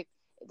almost like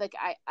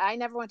I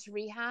never went to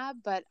rehab,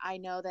 but I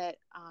know that,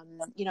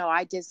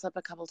 I did slip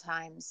a couple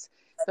times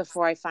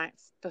before it finally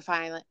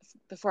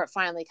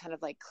kind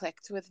of like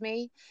clicked with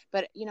me.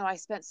 But, I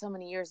spent so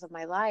many years of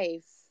my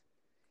life,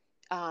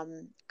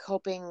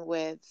 coping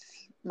with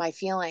my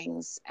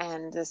feelings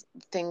and the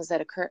things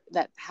that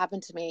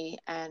happened to me.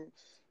 And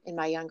in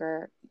my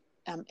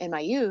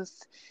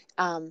youth,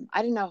 I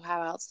didn't know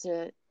how else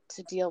to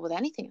deal with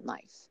anything in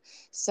life.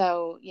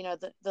 So,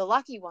 the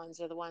lucky ones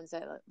are the ones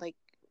that like,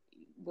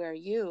 where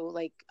you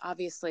like,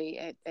 obviously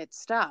it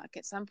stuck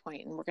at some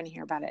point, and we're going to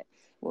hear about it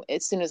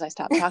as soon as I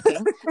stop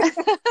talking.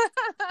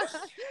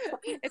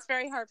 It's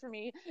very hard for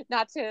me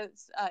not to,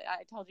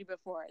 I told you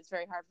before, it's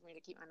very hard for me to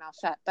keep my mouth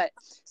shut. But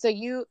so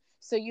you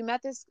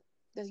met this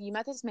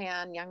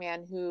young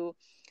man who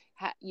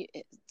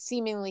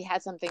seemingly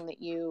had something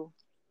that you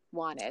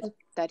wanted,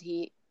 that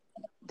he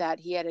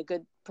had a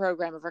good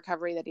program of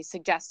recovery, that he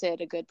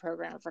suggested a good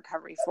program of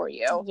recovery for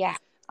you. Yeah.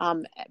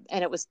 And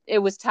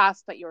it was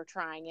tough, but you were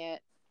trying it.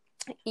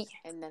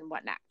 And then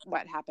what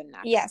happened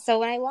next? Yeah. So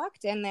when I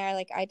walked in there,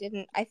 like I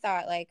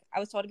thought like I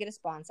was told to get a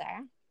sponsor.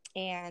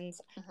 And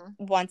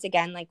once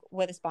again, like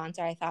with a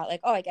sponsor, I thought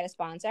like, oh, I get a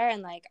sponsor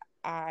and like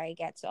I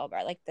get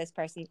sober, like this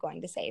person's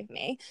going to save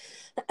me.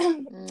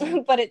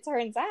 But it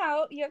turns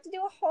out you have to do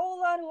a whole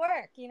lot of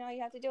work. You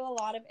have to do a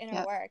lot of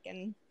inner work.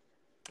 And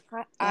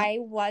I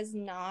was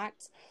not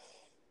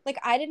like,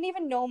 I didn't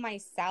even know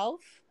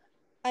myself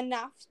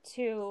enough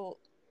to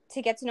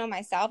get to know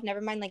myself.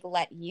 Never mind, like,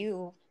 let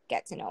you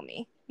get to know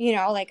me,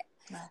 like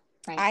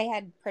I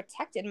had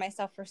protected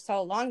myself for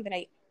so long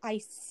that I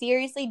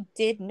seriously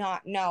did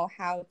not know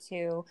how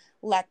to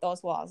let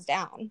those walls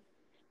down.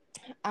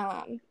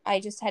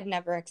 I just had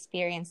never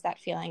experienced that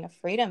feeling of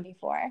freedom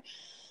before.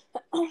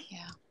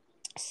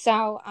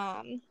 So,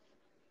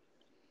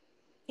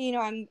 you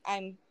know,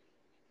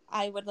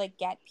 I would like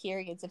get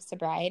periods of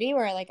sobriety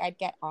where like I'd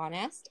get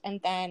honest,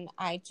 and then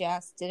I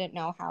just didn't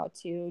know how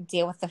to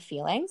deal with the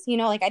feelings. You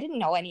know, like I didn't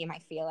know any of my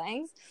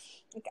feelings.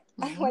 Like,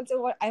 I went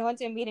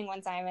to a meeting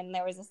one time, and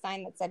there was a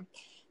sign that said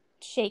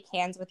shake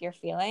hands with your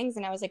feelings,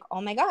 and I was like,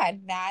 oh my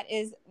god, that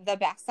is the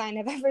best sign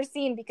I've ever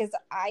seen, because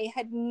I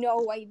had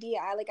no idea.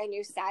 I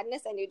knew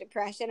sadness, I knew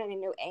depression, and I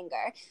knew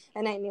anger,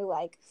 and I knew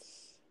like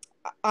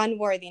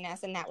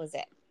unworthiness, and that was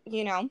it,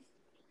 you know.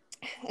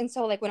 And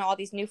so like when all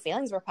these new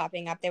feelings were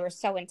popping up, they were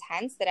so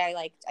intense that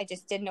I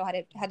just didn't know how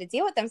to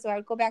deal with them. So I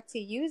would go back to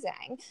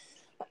using.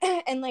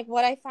 And like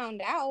what I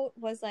found out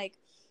was like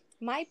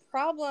my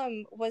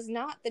problem was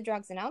not the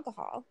drugs and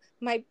alcohol.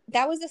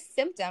 That was a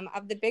symptom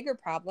of the bigger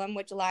problem,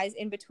 which lies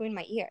in between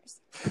my ears.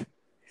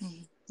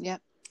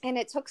 Yep. And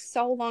it took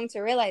so long to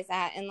realize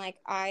that. And like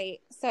I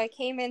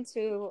came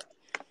into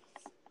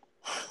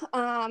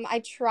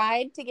I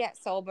tried to get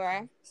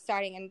sober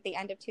starting in the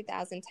end of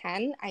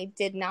 2010. I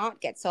did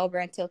not get sober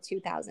until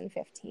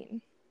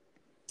 2015.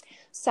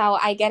 So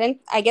I get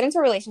into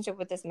a relationship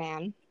with this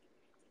man,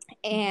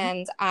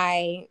 and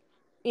I,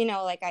 you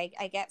know, like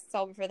I get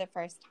sober for the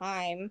first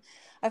time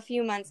a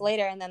few months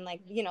later, and then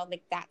like, you know,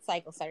 like that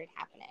cycle started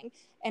happening,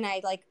 and I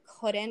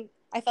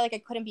felt like I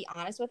couldn't be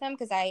honest with him,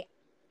 because I,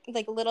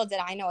 like, little did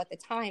I know at the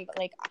time, but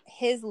like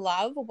his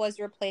love was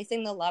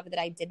replacing the love that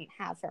I didn't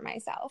have for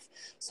myself.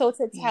 So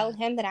to tell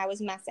him that I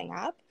was messing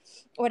up,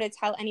 or to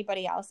tell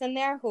anybody else in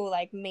there who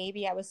like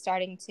maybe they were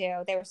starting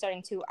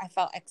to, I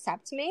felt,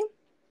 accept me,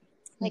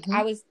 like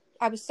I was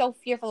so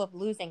fearful of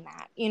losing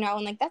that, you know.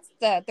 And like that's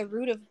the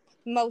root of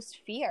most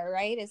fear,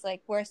 right? Is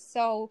like we're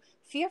so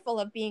fearful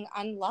of being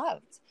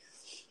unloved.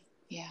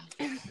 Yeah.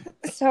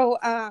 So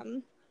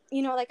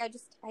you know, like I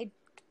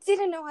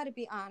didn't know how to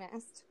be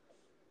honest.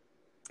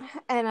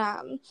 And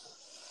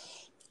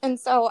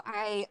so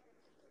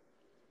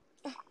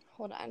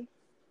hold on.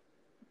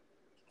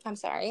 I'm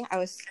sorry.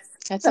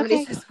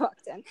 Somebody just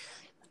walked in.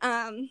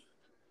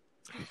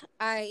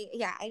 I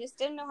just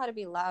didn't know how to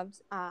be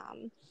loved.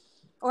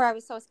 Or I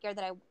was so scared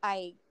that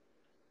I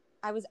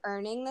was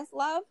earning this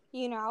love,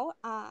 you know,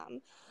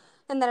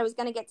 and that it was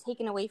going to get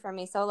taken away from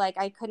me. So like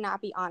I could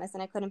not be honest,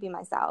 and I couldn't be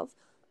myself,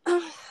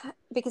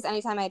 because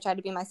anytime I tried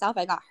to be myself,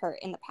 I got hurt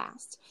in the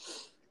past.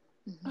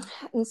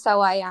 And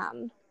so I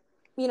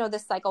you know,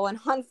 this cycle went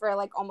on for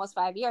like almost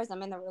 5 years.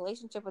 I'm in the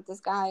relationship with this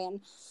guy,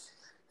 and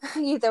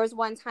there was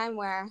one time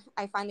where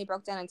I finally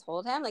broke down and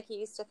told him. Like, he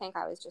used to think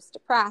I was just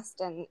depressed,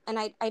 and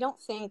I don't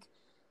think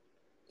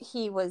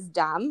he was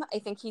dumb. I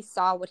think he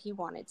saw what he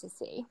wanted to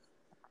see.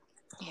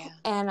 Yeah.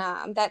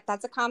 And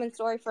that's a common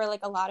story for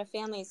like a lot of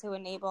families who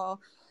enable,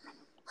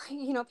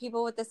 you know,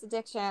 people with this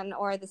addiction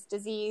or this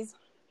disease.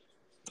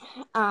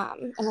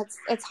 And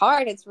it's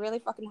hard. It's really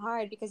fucking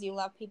hard, because you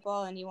love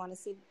people and you want to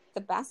see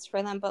the best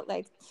for them, but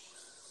like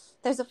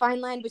there's a fine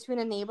line between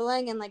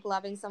enabling and like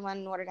loving someone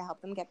in order to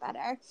help them get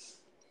better.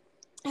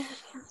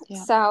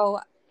 Yeah. So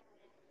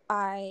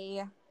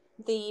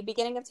the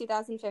beginning of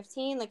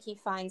 2015, like he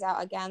finds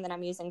out again that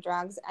I'm using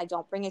drugs. I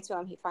don't bring it to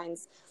him. He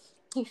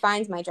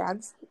finds my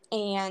drugs,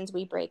 and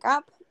we break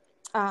up.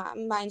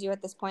 Mind you,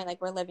 at this point,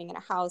 like we're living in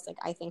a house, like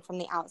I think from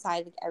the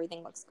outside, like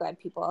everything looks good.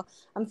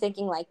 I'm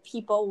thinking like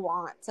people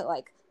want to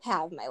like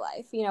have my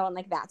life, you know, and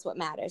like that's what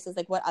matters, is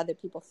like what other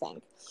people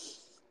think.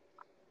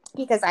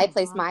 Because I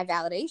placed my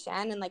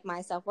validation and like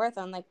my self-worth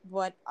on like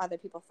what other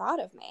people thought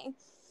of me.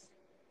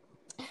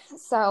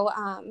 So,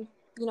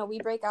 you know, we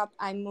break up,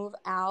 I move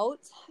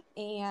out,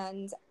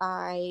 and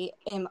I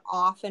am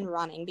off and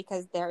running,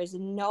 because there is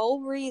no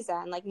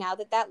reason, like now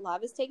that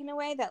love is taken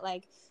away, that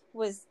like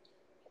was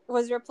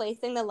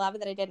replacing the love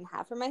that I didn't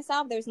have for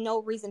myself, there's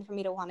no reason for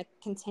me to want to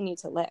continue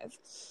to live.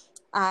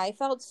 I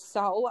felt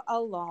so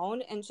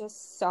alone, and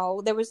just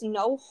so, there was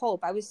no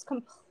hope. I was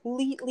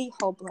completely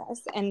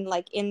hopeless and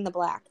like in the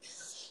black,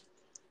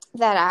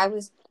 that I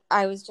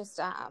was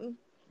just,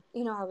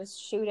 you know, I was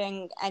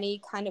shooting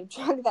any kind of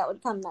drug that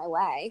would come my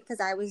way, because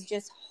I was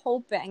just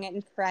hoping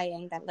and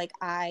praying that like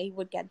I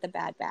would get the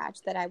bad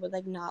batch, that I would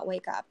like not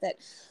wake up,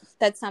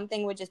 that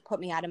something would just put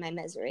me out of my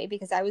misery,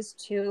 because I was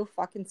too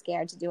fucking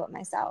scared to do it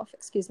myself.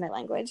 Excuse my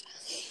language.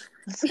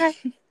 That's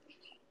okay.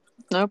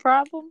 No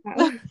problem.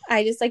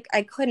 I just like,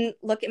 I couldn't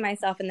look at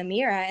myself in the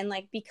mirror, and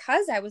like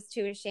because I was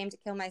too ashamed to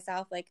kill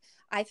myself, like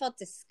I felt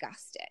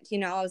disgusted, you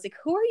know. I was like,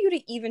 who are you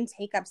to even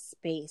take up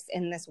space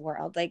in this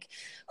world? Like,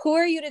 who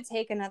are you to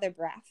take another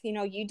breath? You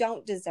know, you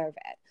don't deserve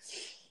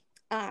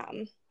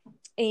it.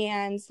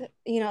 And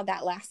you know,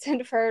 that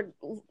lasted for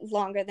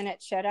longer than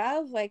it should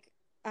have. Like,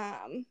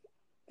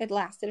 it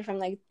lasted from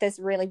like this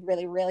really,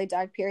 really, really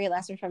dark period,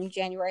 lasted from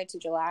January to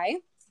July.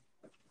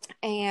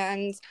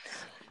 And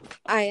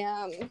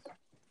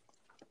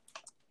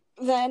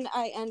then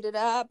I ended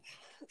up,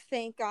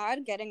 thank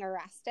God, getting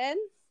arrested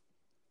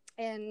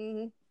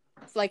in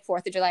like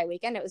 4th of July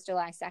weekend. It was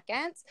July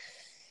 2nd,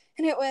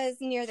 and it was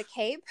near the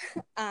Cape.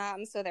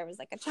 So there was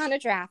like a ton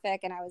of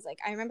traffic, and I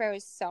remember I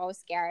was so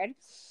scared.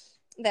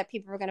 that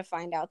people were going to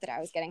find out that I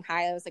was getting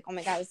high. I was like, oh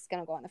my God, this is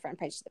going to go on the front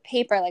page of the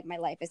paper. Like, my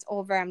life is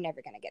over. I'm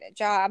never going to get a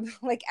job.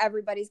 Like,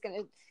 everybody's going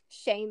to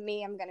shame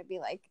me. I'm going to be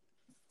like,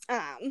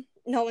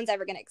 no one's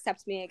ever going to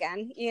accept me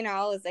again. You know,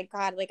 I was like,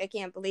 God, like, I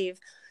can't believe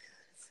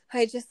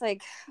I just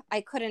like,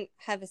 I couldn't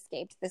have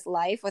escaped this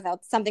life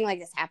without something like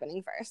this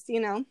happening first, you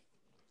know?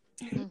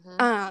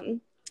 Mm-hmm.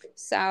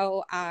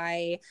 So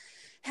I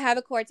have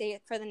a court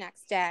date for the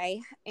next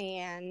day,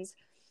 and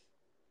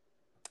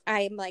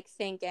I'm like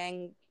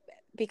thinking,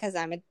 because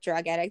I'm a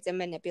drug addict and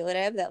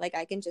manipulative, that like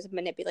I can just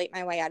manipulate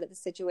my way out of the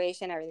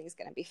situation. Everything's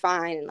going to be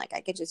fine. And like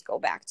I could just go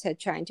back to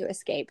trying to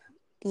escape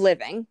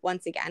living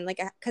once again. Like,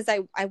 because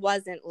I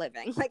wasn't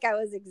living, like I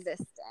was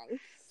existing.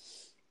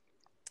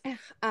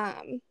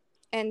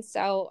 And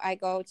so I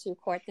go to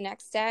court the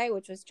next day,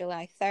 which was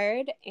July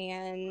 3rd.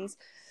 And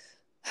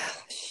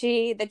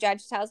the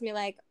judge tells me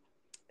like,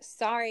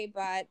 sorry,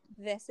 but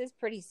this is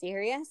pretty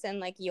serious. And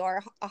like,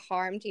 you're a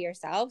harm to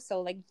yourself.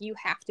 So like, you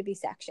have to be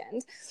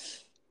sectioned.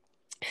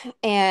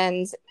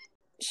 And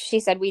she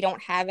said, we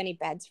don't have any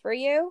beds for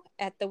you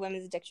at the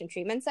Women's Addiction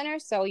Treatment Center,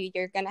 so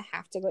you're going to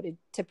have to go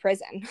to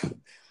prison.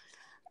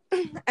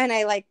 And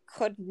I like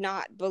could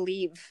not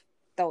believe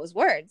those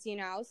words, you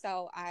know?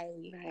 So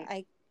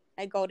I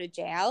go to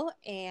jail,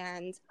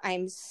 and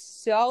I'm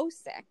so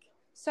sick.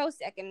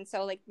 And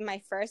so like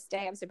my first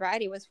day of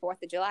sobriety was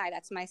 4th of July.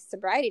 That's my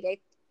sobriety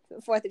date,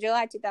 4th of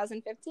July,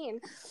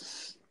 2015.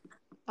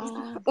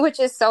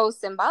 Which is so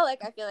symbolic,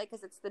 I feel like,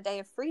 because it's the day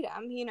of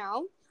freedom, you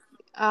know?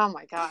 Oh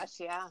my gosh,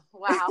 yeah.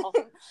 Wow.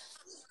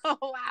 Oh,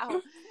 wow.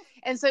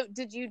 And so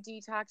did you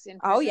detox in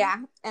prison? Oh,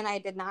 yeah. And I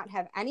did not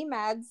have any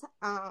meds.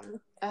 Oh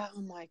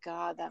my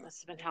God, that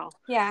must have been hell.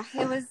 Yeah,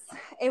 it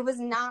was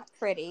not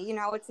pretty. You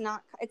know,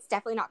 it's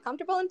definitely not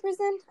comfortable in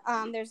prison.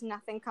 There's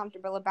nothing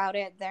comfortable about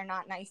it. They're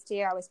not nice to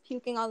you. I was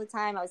puking all the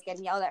time. I was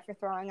getting yelled at for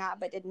throwing up.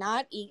 I did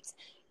not eat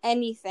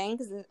anything,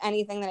 because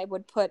anything that I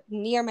would put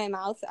near my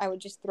mouth, I would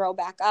just throw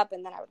back up,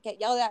 and then I would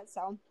get yelled at.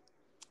 So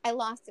I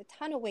lost a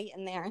ton of weight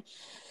in there.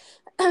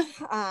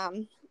 I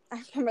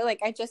remember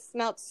like I just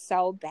smelled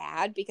so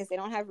bad because they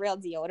don't have real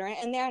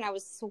deodorant in there, and I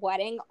was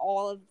sweating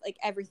all of like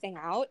everything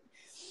out.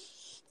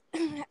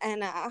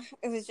 And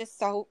it was just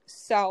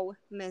so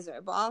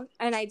miserable.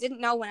 And I didn't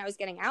know when I was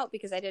getting out,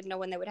 because I didn't know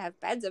when they would have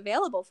beds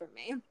available for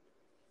me.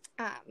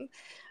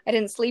 I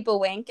didn't sleep a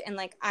wink, and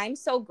like I'm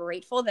so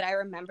grateful that I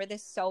remember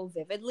this so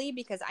vividly,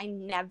 because I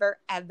never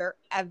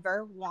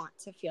ever want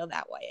to feel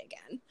that way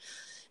again.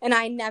 And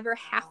I never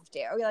have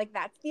to. Like,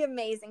 that's the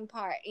amazing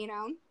part, you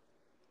know?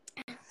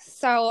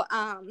 So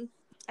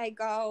I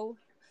go,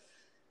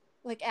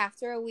 like,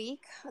 after a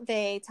week,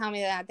 they tell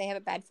me that they have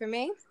a bed for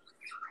me.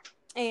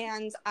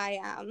 And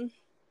I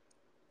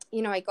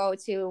go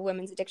to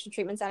Women's Addiction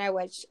Treatment Center,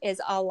 which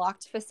is a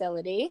locked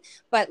facility,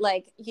 but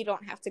like, you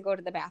don't have to go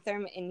to the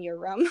bathroom in your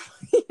room.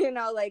 You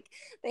know, like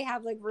they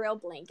have like real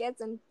blankets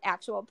and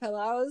actual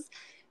pillows.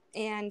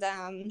 And,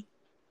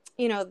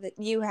 you know, that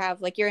you have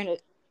like, you're in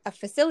a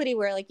facility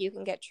where like you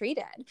can get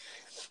treated.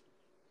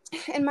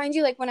 And mind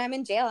you, like when I'm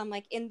in jail, I'm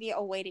like in the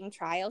awaiting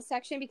trial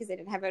section, because they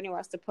didn't have anywhere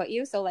else to put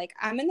you. So like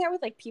I'm in there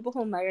with like people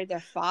who murdered their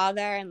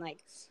father, and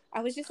like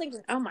I was just like,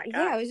 oh my God,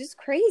 yeah, I was just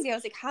crazy. I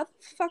was like, how the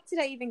fuck did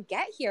I even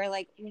get here?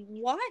 Like,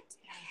 what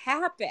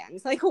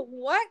happened? Like,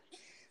 what?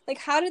 Like,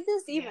 how did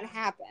this even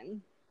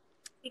happen?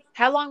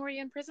 How long were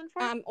you in prison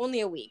for?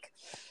 Only a week.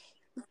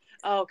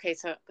 Oh, okay,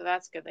 so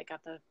that's good. They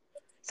got the.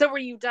 So were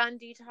you done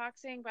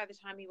detoxing by the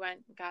time you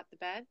went and got the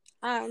bed?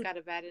 Got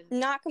a bed?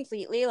 Not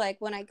completely. Like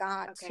when I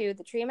got to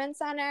the treatment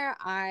center,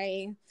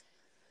 I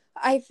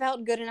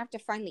felt good enough to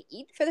finally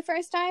eat for the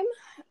first time.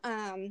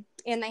 And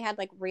they had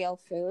like real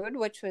food,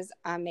 which was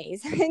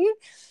amazing.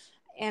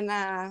 And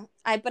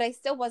but I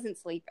still wasn't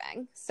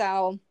sleeping.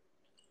 So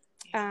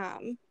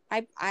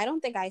I don't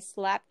think I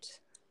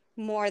slept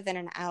more than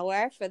an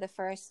hour for the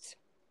first,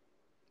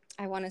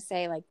 I want to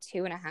say like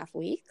 2.5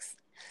 weeks.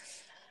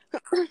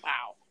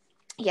 Wow.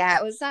 Yeah,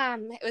 it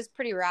was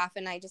pretty rough,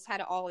 and I just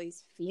had all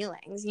these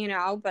feelings, you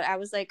know, but I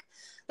was like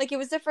it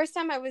was the first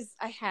time I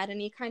had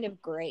any kind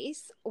of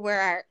grace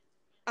where,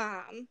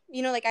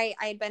 you know, like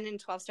I'd been in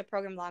 12-step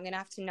program long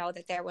enough to know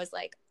that there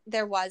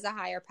was a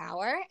higher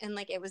power, and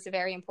like, it was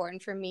very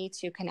important for me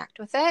to connect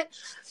with it.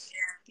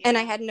 Yeah. And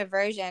I had an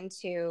aversion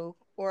to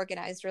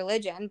organized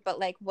religion, but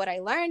like what I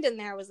learned in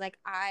there was like,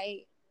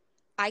 I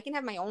can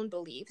have my own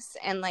beliefs,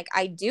 and like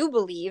I do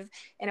believe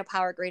in a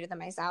power greater than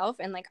myself,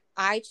 and like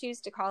I choose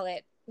to call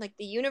it like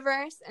the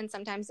universe, and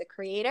sometimes the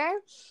creator,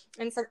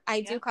 and so I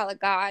do call it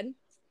God,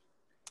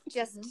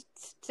 just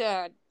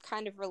to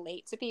kind of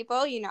relate to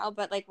people, you know.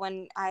 But like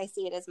when I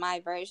see it as my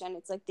version,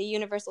 it's like the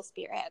universal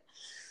spirit.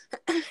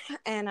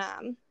 And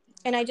I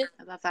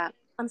love that.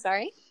 I'm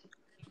sorry,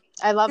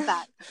 I love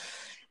that,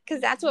 because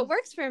that's what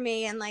works for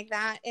me, and like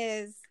that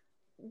is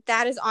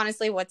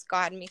honestly what's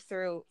gotten me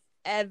through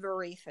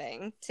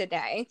everything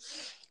today.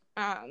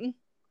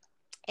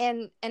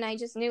 And I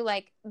just knew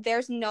like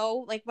there's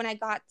no, like when I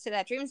got to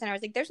that treatment center, I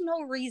was like, there's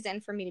no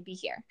reason for me to be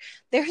here.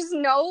 There's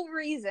no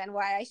reason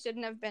why I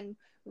shouldn't have been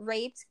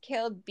raped,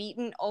 killed,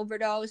 beaten,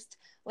 overdosed,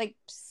 like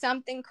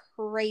something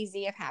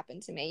crazy have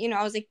happened to me. You know,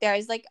 I was like,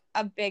 there's like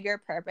a bigger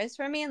purpose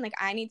for me, and like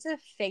I need to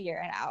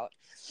figure it out.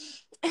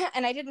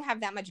 And I didn't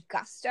have that much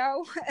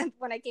gusto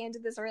when I came to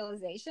this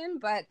realization,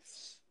 but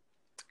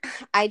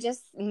I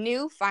just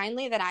knew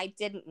finally that I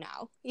didn't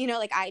know. You know,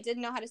 like I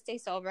didn't know how to stay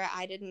sober.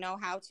 I didn't know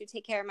how to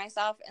take care of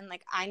myself, and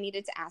like I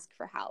needed to ask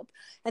for help.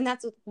 And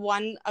that's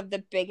one of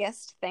the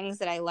biggest things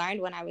that I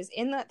learned when I was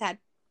in that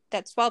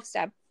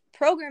 12-step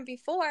program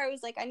before. I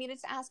was like, I needed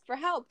to ask for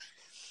help.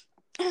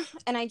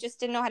 And I just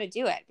didn't know how to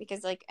do it,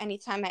 because like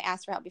anytime I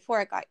asked for help before,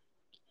 it got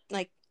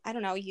like, I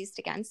don't know, used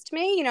against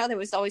me. You know, there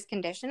was always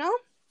conditional.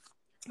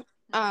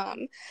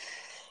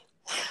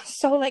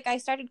 So like I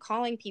started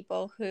calling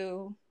people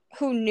who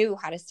knew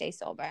how to stay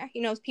sober,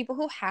 you know, people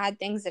who had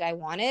things that I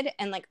wanted.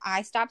 And like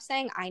I stopped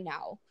saying I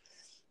know,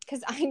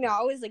 because I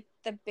know is like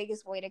the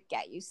biggest way to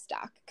get you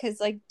stuck. Because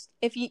like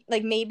if you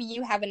like, maybe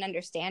you have an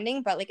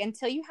understanding, but like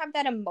until you have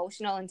that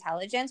emotional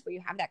intelligence where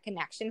you have that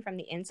connection from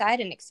the inside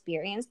and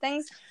experience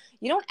things,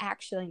 you don't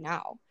actually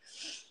know.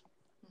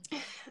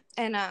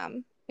 And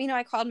you know,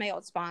 I called my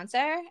old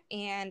sponsor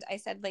and I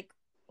said, like,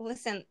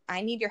 listen,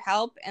 I need your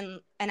help, and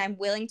I'm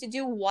willing to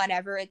do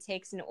whatever it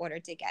takes in order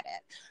to get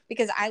it,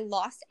 because I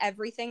lost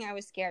everything I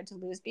was scared to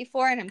lose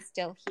before, and I'm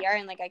still here,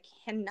 and like I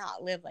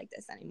cannot live like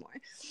this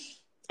anymore.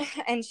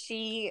 And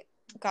she's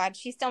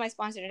still my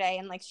sponsor today,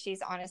 and like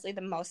she's honestly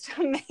the most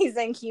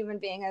amazing human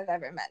being I've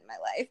ever met in my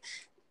life.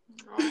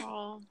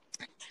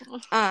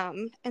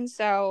 Oh. And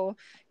so,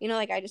 you know,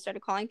 like I just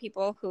started calling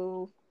people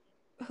who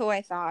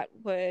I thought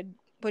would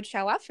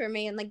show up for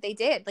me, and like they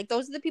did. Like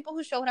those are the people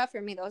who showed up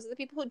for me. Those are the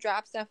people who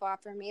dropped stuff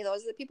off for me.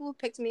 Those are the people who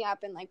picked me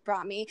up and like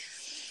brought me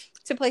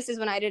to places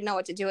when I didn't know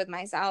what to do with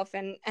myself.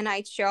 And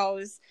I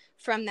chose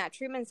from that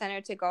treatment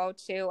center to go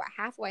to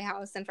a halfway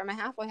house, and from a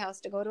halfway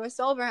house to go to a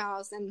sober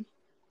house.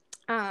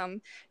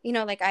 And you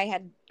know, like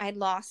I'd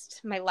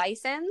lost my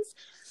license.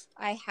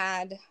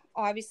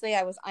 Obviously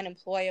I was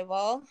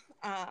unemployable.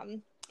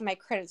 My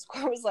credit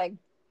score was like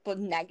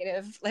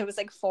negative. It was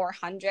like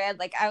 400.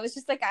 Like I was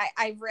just like,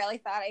 I really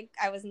thought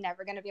I was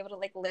never going to be able to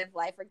like live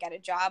life or get a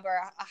job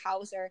or a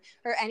house or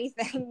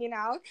anything, you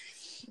know?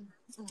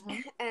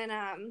 Mm-hmm.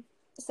 And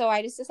so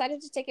I just decided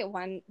to take it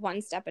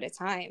one step at a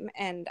time,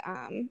 and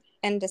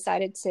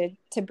decided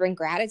to bring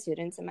gratitude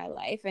into my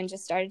life, and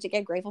just started to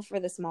get grateful for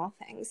the small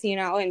things, you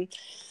know? And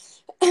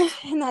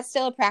that's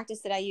still a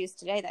practice that I use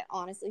today that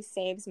honestly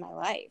saves my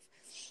life.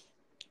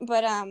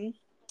 But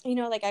you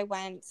know, like I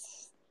went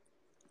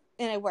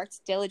and I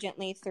worked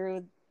diligently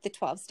through the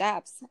 12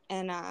 steps,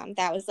 and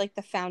that was like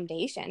the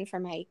foundation for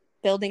my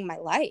building my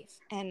life.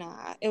 And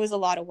it was a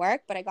lot of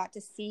work, but I got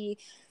to see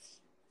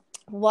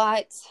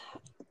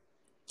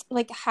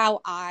how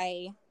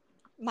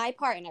my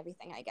part in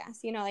everything, I guess,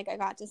 you know, like I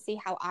got to see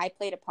how I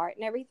played a part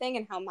in everything,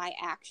 and how my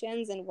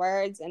actions and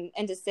words and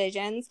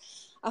decisions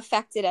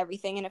affected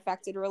everything and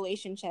affected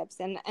relationships.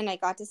 And I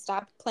got to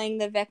stop playing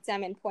the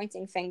victim and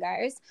pointing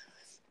fingers,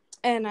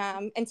 and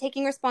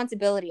taking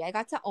responsibility. I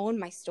got to own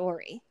my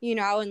story, you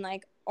know, and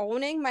like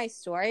owning my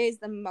story is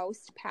the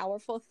most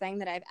powerful thing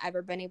that I've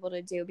ever been able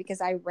to do, because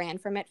I ran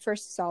from it for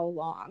so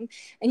long.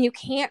 And you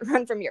can't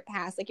run from your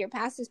past. Like your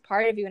past is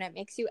part of you, and it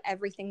makes you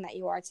everything that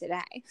you are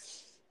today.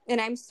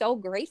 And I'm so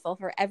grateful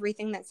for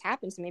everything that's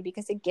happened to me,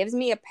 because it gives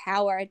me a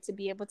power to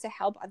be able to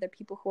help other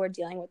people who are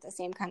dealing with the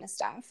same kind of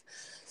stuff.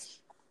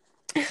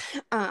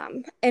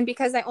 And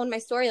because I own my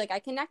story, like I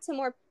connect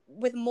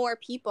with more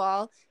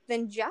people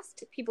than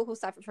just people who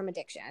suffer from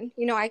addiction.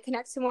 You know, I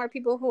connect to more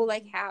people who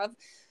like have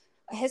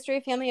a history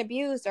of family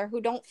abuse, or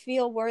who don't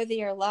feel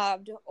worthy or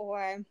loved,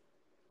 or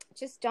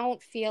just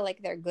don't feel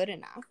like they're good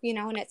enough, you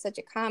know, and it's such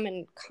a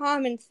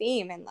common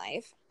theme in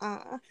life.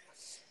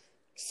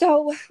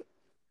 So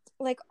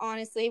like,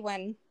 honestly,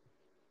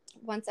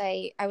 once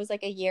I was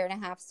like a year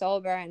and a half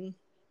sober, and,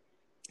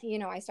 you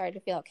know, I started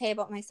to feel okay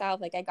about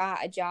myself. Like I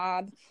got a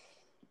job,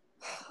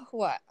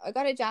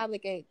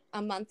 like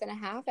a month and a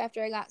half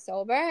after I got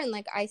sober. And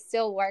like, I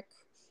still work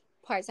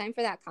part-time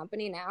for that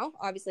company now,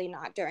 obviously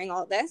not during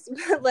all this,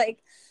 but like,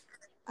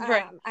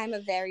 right. I'm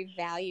a very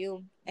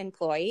valued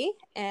employee.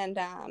 And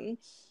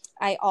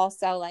I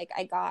also like,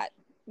 I got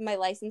my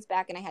license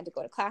back, and I had to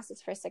go to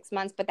classes for 6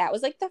 months, but that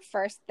was like the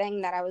first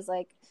thing that I was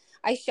like,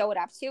 I showed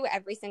up to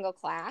every single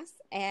class,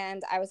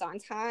 and I was on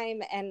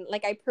time, and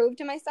like I proved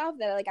to myself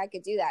that like I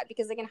could do that,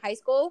 because like in high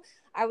school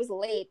I was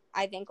late,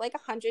 I think like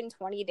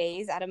 120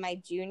 days out of my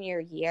junior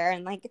year,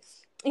 and like,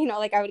 you know,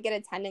 like I would get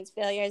attendance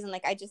failures, and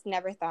like I just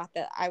never thought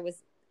that I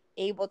was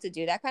able to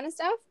do that kind of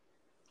stuff.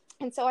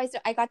 And so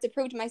I got to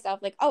prove to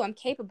myself like, oh, I'm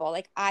capable,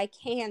 like I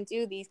can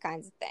do these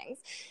kinds of things.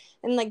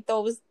 And like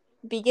those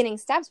beginning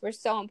steps were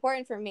so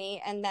important for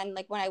me. And then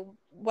like when I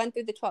went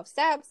through the 12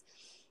 steps,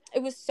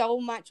 it was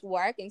so much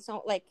work. And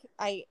so like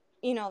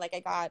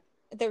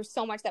there was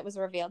so much that was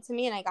revealed to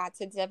me, and I got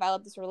to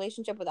develop this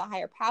relationship with a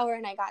higher power,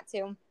 and I got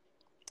to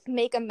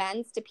make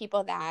amends to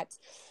people that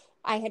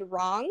I had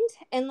wronged.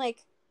 And like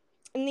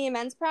in the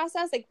amends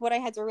process, like what I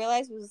had to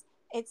realize was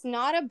it's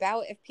not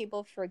about if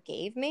people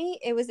forgave me.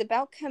 It was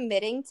about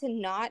committing to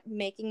not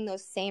making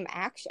those same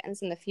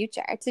actions in the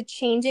future, to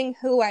changing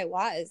who I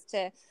was,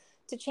 to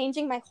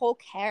changing my whole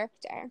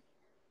character.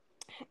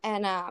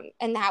 And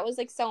that was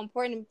like so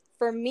important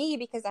for me,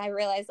 because I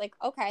realized like,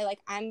 okay, like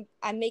I'm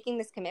making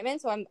this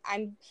commitment, so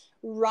I'm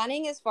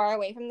running as far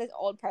away from this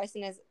old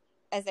person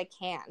as I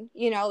can,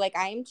 you know, like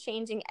I'm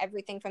changing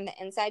everything from the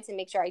inside to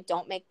make sure I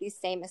don't make these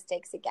same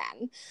mistakes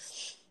again.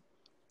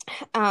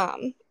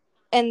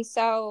 And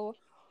so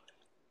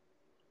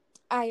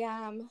I,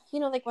 you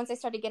know, like once I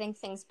started getting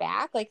things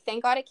back, like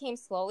thank God it came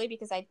slowly,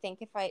 because I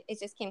think if it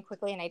just came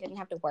quickly and I didn't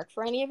have to work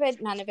for any of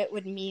it, none of it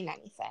would mean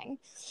anything.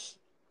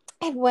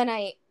 And when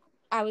I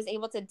was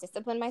able to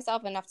discipline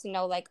myself enough to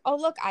know like, oh,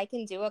 look, I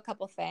can do a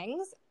couple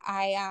things.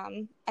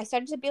 I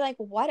started to be like,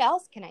 what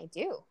else can I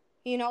do?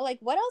 You know, like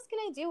what else can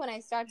I do when I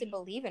start to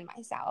believe in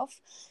myself?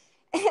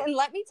 And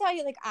let me tell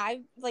you, like,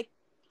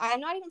 I'm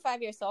not even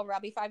 5 years sober. I'll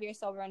be 5 years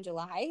sober in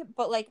July.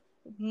 But like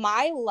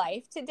my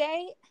life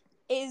today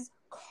is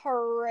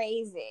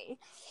crazy.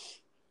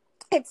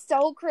 It's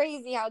so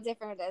crazy how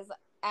different it is.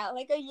 At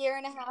like a year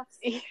and a half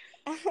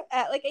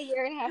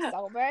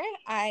sober,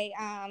 I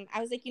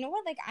was like, you know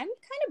what, like I'm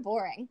kind of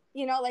boring,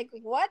 you know, like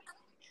what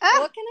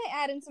can I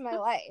add into my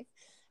life?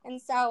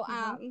 And so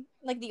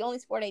like the only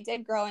sport I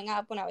did growing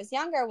up when I was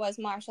younger was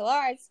martial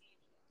arts,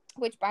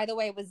 which by the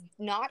way was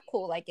not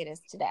cool like it is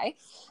today.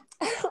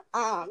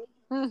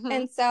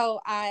 And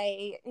so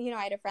I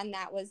had a friend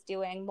that was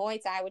doing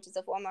Muay Thai, which is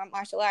a form of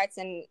martial arts,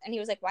 and he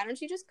was like, why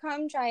don't you just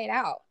come try it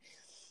out?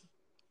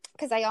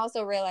 Because I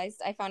also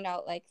realized, I found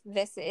out like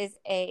this is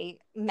a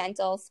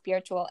mental,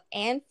 spiritual,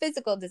 and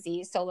physical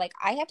disease. So like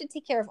I have to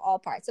take care of all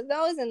parts of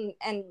those, and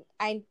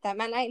that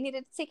meant I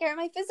needed to take care of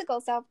my physical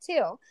self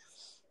too.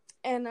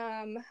 And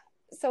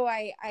so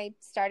I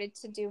started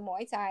to do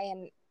Muay Thai,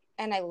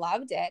 and I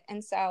loved it.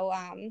 And so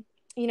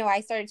you know, I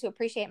started to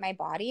appreciate my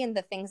body and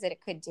the things that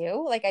it could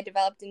do. Like I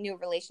developed a new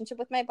relationship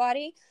with my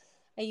body.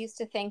 I used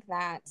to think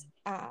that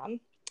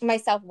my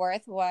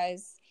self-worth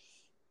was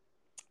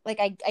like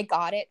I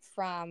got it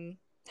from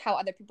how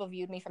other people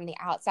viewed me from the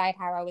outside,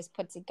 how I was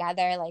put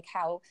together, like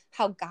how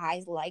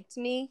guys liked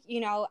me, you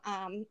know,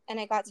 and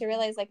I got to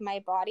realize like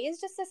my body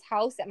is just this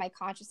house that my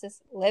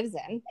consciousness lives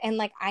in, and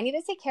like I need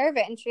to take care of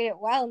it and treat it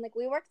well, and like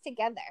we work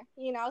together,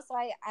 you know. So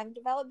I've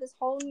developed this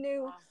whole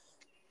new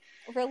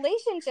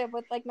relationship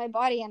with like my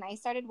body, and I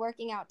started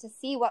working out to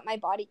see what my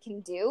body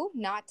can do,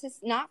 not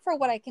for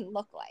what I can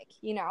look like,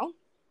 you know.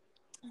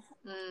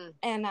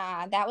 And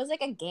that was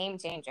like a game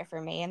changer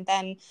for me. And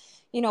then,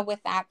 you know,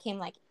 with that came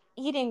like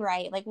eating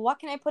right. Like what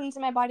can I put into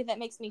my body that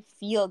makes me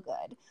feel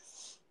good?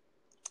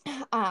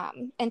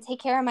 And take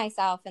care of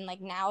myself. And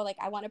like now, like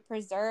I want to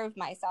preserve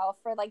myself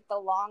for like the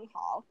long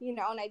haul, you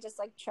know. And I just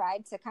like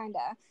tried to kind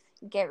of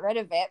get rid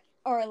of it,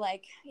 or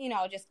like, you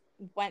know, just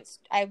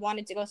I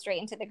wanted to go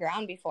straight into the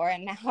ground before,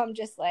 and now I'm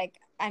just like,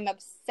 I'm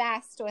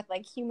obsessed with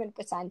like human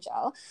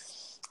potential.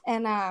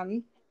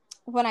 And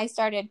when I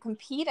started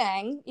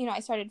competing, you know, I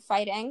started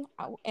fighting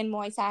in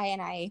Muay Thai,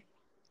 and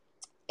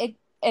it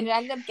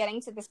ended up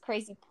getting to this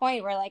crazy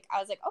point where like I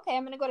was like, okay,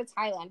 I'm gonna go to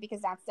Thailand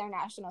because that's their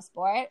national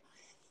sport.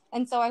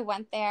 And so I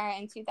went there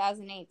in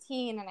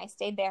 2018, and I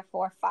stayed there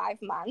for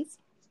 5 months.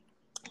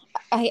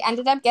 I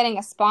ended up getting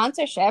a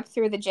sponsorship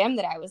through the gym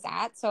that I was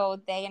at,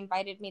 so they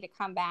invited me to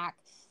come back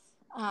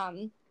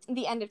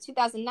the end of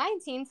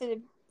 2019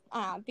 to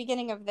the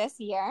beginning of this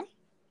year,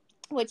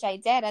 which I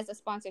did as a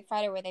sponsored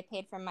fighter, where they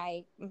paid for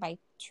my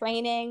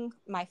training,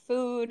 my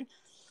food,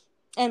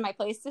 and my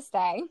place to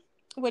stay.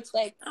 Which,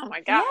 like, oh my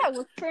God,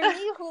 yeah, for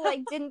me, who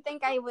like didn't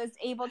think I was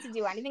able to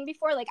do anything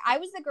before, like I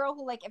was the girl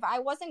who like if I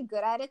wasn't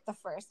good at it the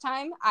first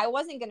time, I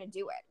wasn't gonna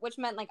do it. Which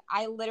meant like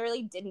I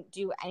literally didn't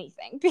do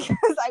anything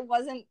because I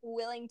wasn't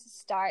willing to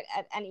start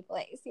at any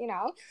place, you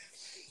know.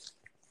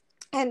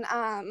 And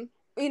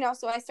you know,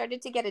 so I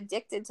started to get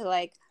addicted to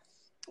like,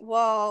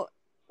 well,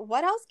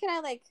 what else can I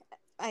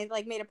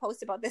like made a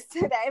post about this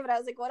today, but I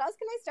was like, what else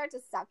can I start to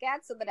suck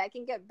at so that I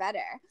can get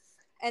better?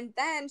 And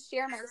then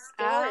share my stories.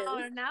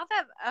 Oh, now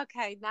that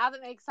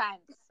makes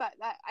sense. That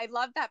I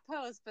love that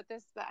post, but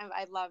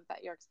I love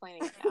that you're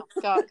explaining it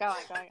now. Go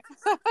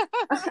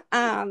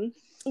on.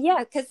 Yeah,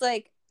 because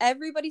like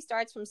everybody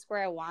starts from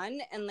square one,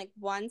 and like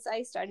once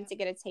I started to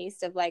get a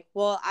taste of like,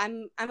 well,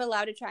 I'm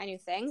allowed to try new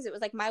things. It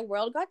was like my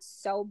world got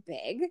so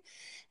big,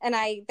 and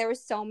there were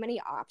so many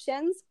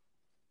options.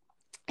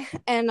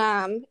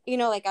 And you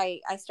know, like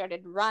I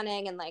started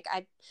running, and like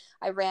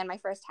I ran my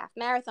first half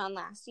marathon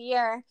last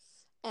year.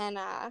 And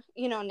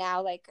you know,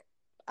 now like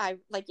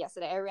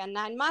yesterday I ran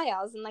 9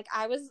 miles, and like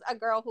I was a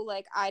girl who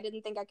like I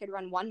didn't think I could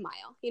run 1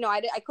 mile, you know.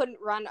 I couldn't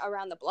run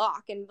around the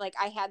block, and like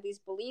I had these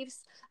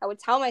beliefs. I would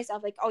tell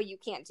myself like, oh, you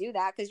can't do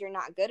that because you're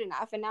not good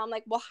enough. And now I'm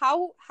like, well,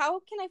 how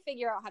can I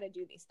figure out how to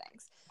do these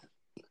things?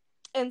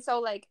 And so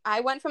like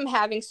I went from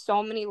having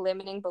so many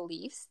limiting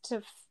beliefs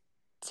to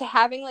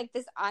having like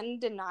this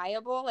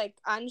undeniable, like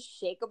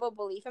unshakable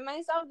belief in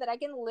myself that I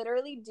can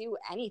literally do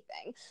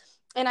anything.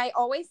 And I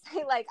always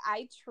say like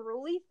I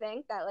truly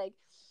think that like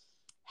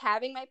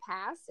having my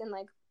past and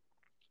like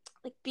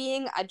like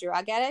being a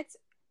drug addict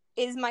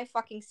is my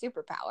fucking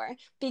superpower,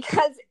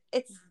 because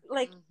it's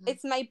like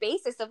it's my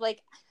basis of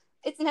like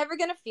it's never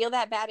going to feel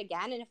that bad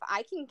again, and if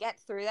I can get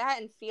through that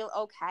and feel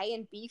okay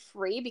and be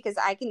free because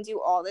I can do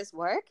all this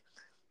work,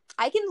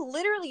 I can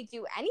literally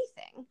do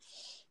anything.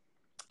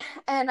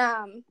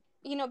 And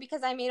you know,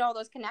 because I made all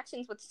those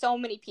connections with so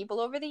many people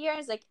over the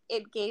years, like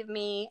it gave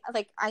me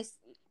like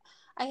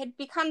I had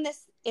become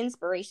this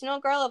inspirational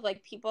girl of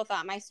like people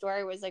thought my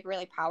story was like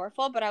really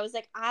powerful, but I was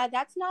like,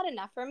 that's not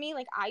enough for me.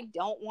 Like I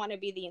don't want to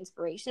be the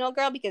inspirational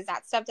girl because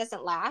that stuff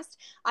doesn't last.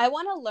 I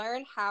want to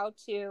learn how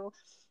to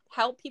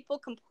help people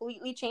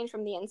completely change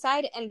from the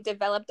inside and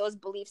develop those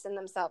beliefs in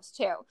themselves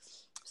too.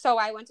 So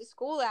I went to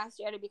school last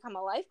year to become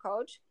a life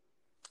coach,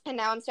 and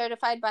now I'm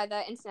certified by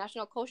the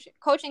International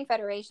Coaching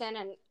Federation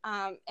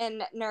and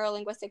in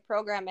neuro-linguistic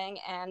programming.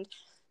 And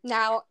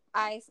now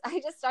I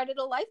just started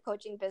a life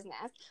coaching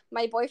business.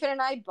 My boyfriend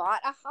and I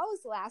bought a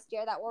house last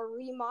year that we're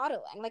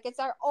remodeling. Like it's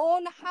our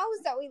own house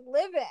that we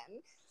live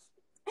in.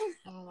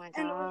 Oh my gosh.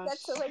 And we get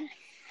to like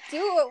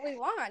do what we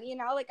want, you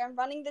know? Like I'm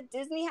running the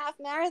Disney half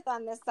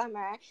marathon this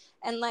summer,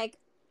 and like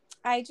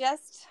I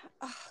just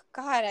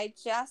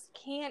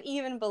can't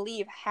even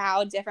believe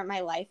how different my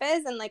life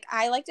is. And like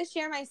I like to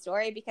share my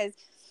story because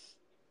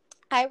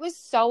I was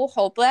so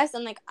hopeless,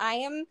 and like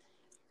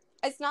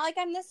it's not like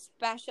I'm this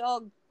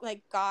special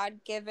like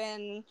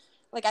God-given,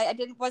 like I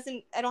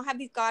don't have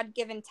these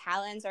God-given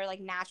talents or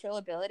like natural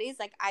abilities.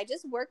 Like I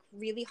just work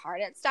really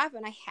hard at stuff,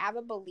 and I have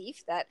a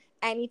belief that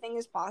anything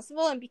is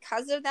possible, and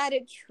because of that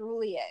it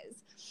truly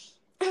is.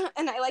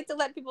 And I like to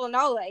let people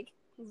know like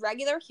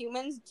regular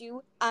humans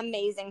do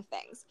amazing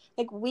things.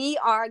 Like we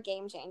are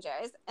game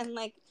changers, and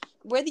like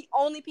we're the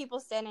only people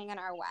standing in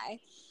our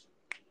way.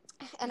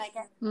 And I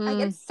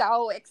get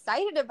so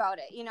excited about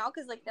it, you know,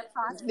 because like the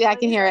possibilities I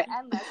can hear it.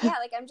 endless. Yeah,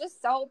 like I'm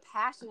just so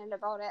passionate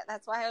about it.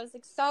 That's why I was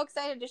like so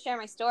excited to share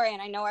my story. And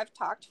I know I've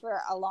talked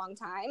for a long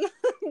time,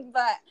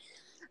 but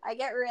I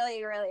get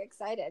really, really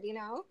excited, you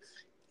know.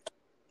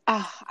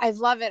 I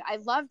love it. I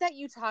love that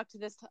you talked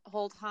this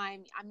whole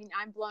time. I mean,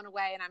 I'm blown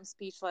away and I'm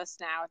speechless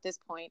now at this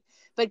point.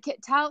 But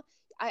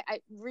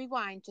I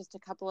rewind just a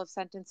couple of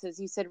sentences.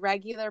 You said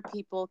regular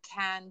people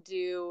can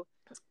do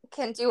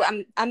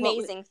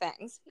amazing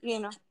things, you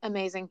know.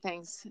 Amazing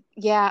things.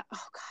 Yeah.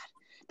 Oh God,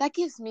 that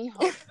gives me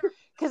hope,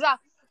 because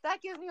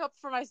that gives me hope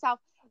for myself,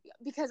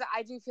 because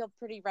I do feel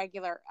pretty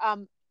regular.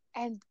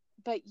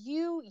 But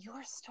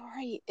your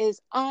story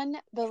is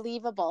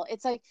unbelievable.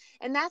 It's like,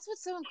 and that's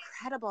what's so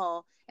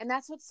incredible, and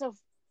that's what's so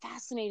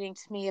fascinating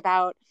to me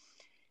about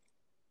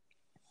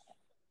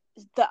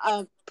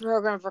the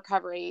program of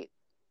recovery,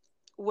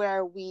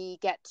 where we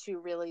get to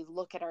really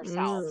look at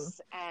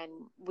ourselves and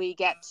we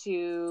get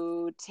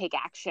to take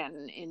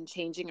action in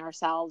changing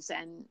ourselves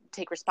and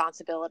take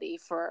responsibility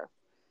for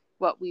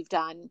what we've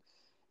done,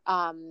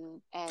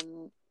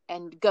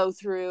 and go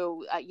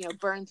through,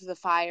 burn through the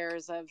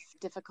fires of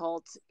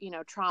difficult,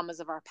 traumas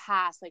of our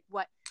past. Like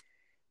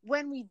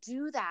when we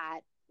do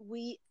that,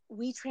 we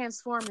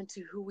transform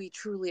into who we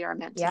truly are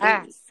meant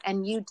to be.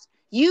 And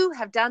you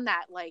have done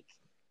that like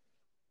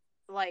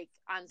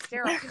on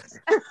steroids.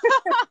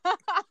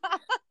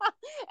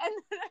 And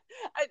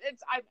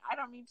I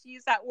don't mean to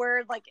use that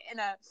word like in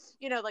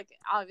a, like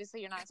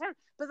obviously you're not steroids,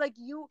 but like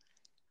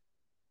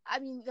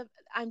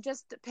I'm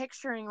just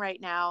picturing right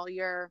now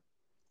your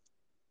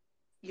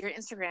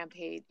Instagram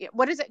page.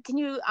 What is it? Can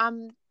you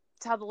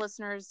tell the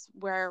listeners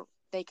where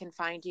they can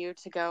find you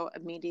to go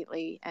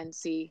immediately and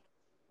see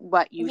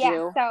what you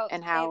do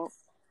and how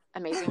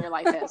amazing your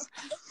life is?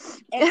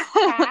 It's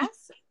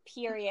Cass,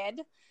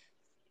 period,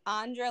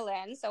 Andra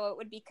Lynn, so it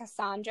would be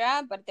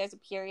Cassandra, but there's a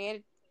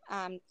period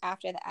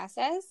after the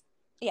S's.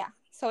 Yeah,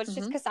 so it's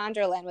just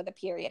Cassandra Lynn with a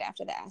period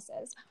after the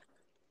S's.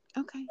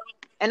 Okay.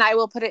 And I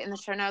will put it in the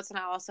show notes, and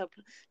I'll also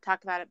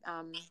talk about it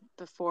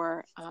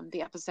before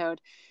the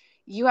episode.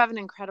 You have an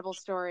incredible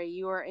story.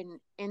 You are an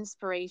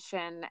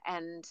inspiration,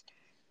 and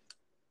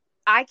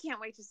I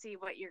can't wait to see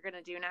what you're going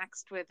to do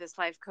next with this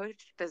life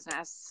coach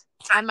business.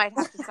 I might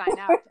have to sign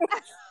up.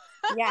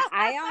 Yeah,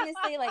 I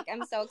honestly, like,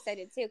 I'm so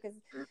excited too, because,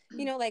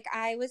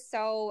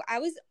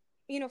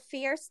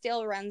 fear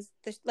still runs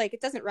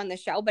it doesn't run the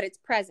show, but it's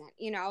present,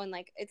 and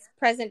like it's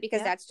present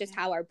because that's just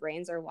how our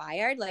brains are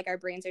wired. Like our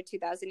brains are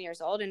 2,000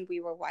 years old, and we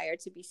were wired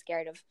to be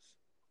scared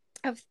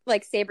of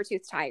like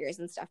saber-toothed tigers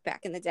and stuff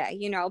back in the day,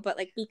 but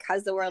like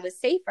because the world is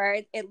safer,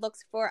 it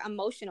looks for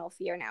emotional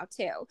fear now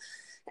too.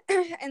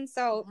 And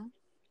so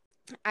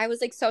I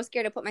was like so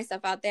scared to put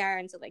myself out there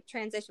and to like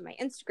transition my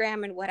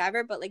Instagram and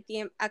whatever, but like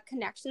the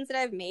connections that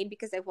I've made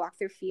because I've walked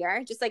through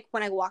fear, just like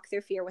when I walk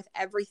through fear with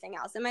everything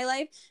else in my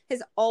life,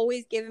 has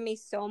always given me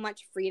so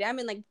much freedom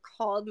and like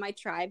called my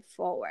tribe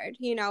forward,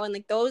 and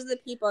like those are the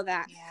people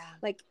that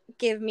like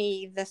give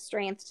me the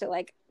strength to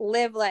like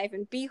live life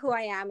and be who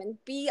I am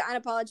and be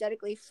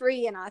unapologetically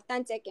free and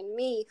authentic and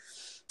me.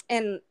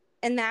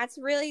 And that's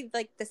really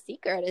like the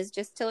secret, is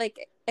just to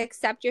like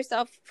accept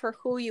yourself for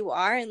who you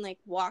are and like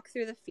walk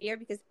through the fear,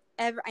 because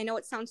I know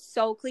it sounds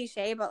so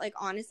cliche, but like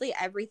honestly,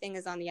 everything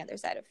is on the other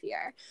side of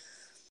fear.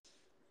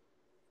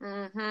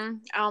 Mm-hmm.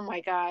 Oh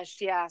my gosh,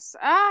 yes.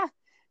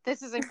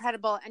 This is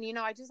incredible. And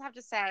I just have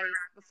to say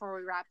before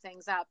we wrap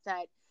things up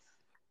that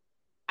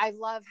I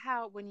love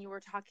how when you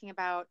were talking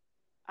about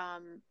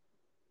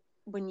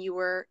when you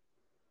were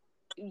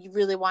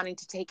really wanting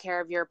to take care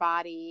of your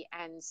body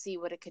and see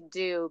what it could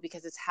do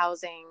because it's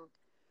housing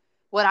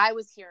what I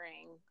was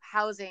hearing,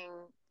 housing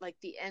like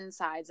the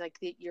insides, like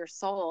your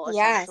soul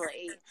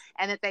essentially,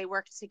 and that they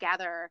work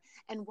together.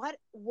 And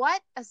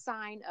what a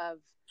sign of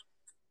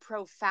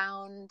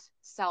profound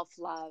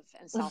self-love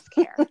and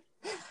self-care.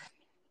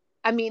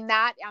 I mean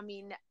that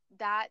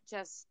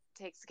just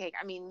takes the cake.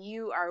 I mean,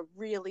 you are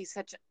really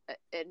such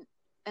an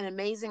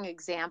amazing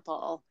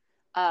example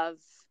of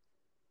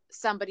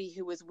somebody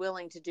who was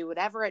willing to do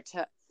whatever it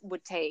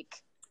would take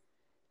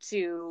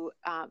to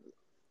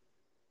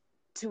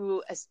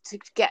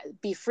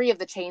be free of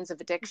the chains of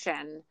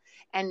addiction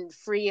and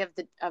free of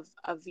the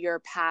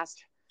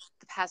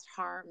past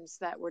harms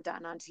that were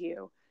done onto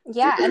you.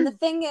 Yeah. And the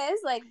thing is,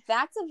 like,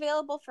 that's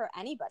available for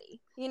anybody,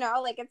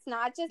 like, it's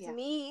not just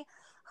me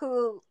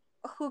who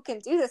can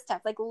do this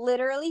stuff. Like,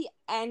 literally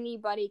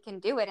anybody can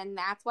do it. And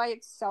that's why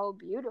it's so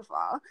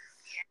beautiful.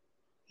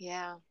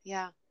 Yeah.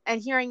 Yeah. And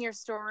hearing your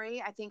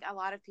story, I think a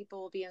lot of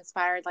people will be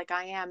inspired, like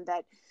I am,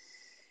 that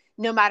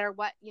no matter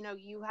what,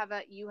 you have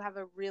a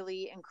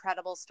really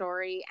incredible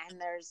story. And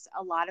there's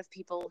a lot of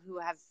people who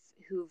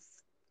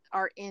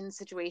are in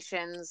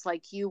situations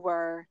like you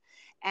were.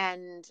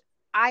 And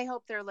I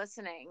hope they're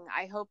listening.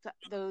 I hope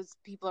those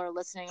people are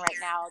listening right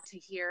now to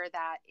hear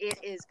that it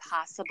is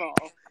possible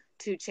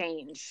to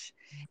change.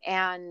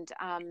 And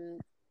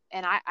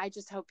I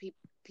just hope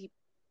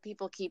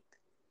people keep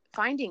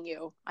finding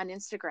you on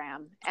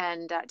Instagram.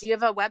 And do you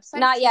have a website?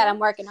 Not yet. I'm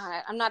working on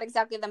it. I'm not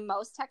exactly the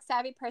most tech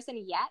savvy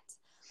person yet,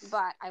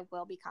 but I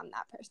will become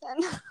that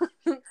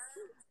person.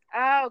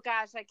 Oh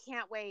gosh, I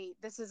can't wait.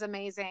 This is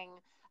amazing.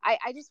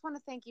 I just want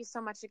to thank you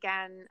so much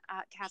again,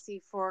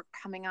 Cassie, for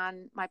coming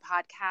on my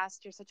podcast.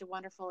 You're such a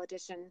wonderful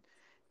addition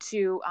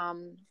to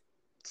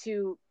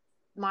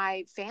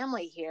my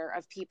family here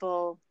of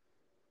people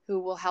who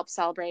will help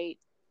celebrate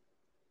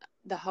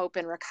the hope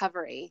and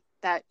recovery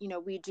that,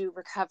 we do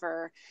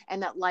recover,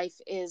 and that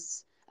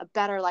a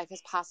better life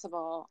is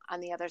possible on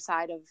the other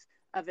side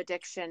of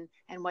addiction,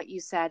 and what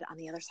you said, on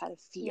the other side of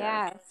fear.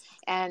 Yes.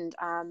 And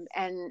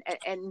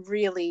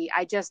really,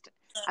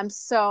 I'm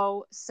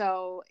so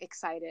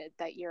excited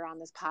that you're on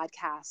this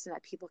podcast and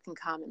that people can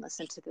come and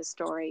listen to this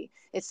story.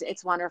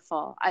 It's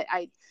wonderful.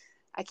 I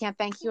can't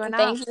thank you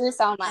enough. Thank you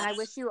so much. And I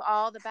wish you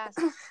all the best.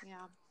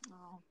 Yeah.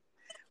 Oh.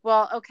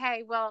 Well,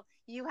 okay. Well,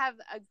 you have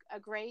a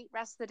great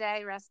rest of the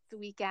day, rest of the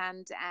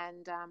weekend,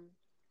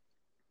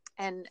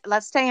 and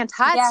let's stay in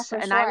touch. Yeah, for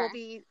and sure. I will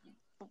be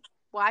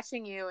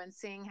watching you and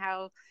seeing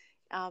how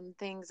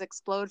things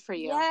explode for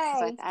you.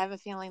 Yay. I have a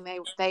feeling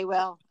they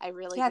will. I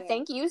really do.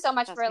 Thank you so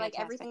much. That's for fantastic.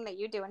 Like everything that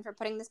you do and for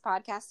putting this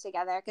podcast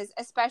together, because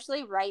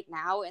especially right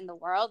now in the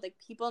world, like,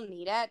 people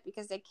need it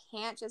because they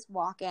can't just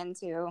walk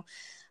into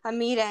a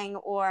meeting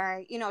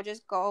or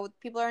just go.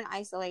 People are in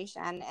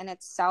isolation, and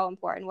it's so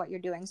important what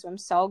you're doing. So I'm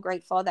so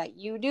grateful that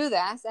you do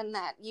this and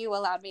that you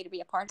allowed me to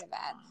be a part of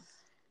it.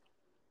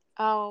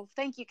 Oh,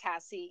 thank you,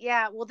 Cassie.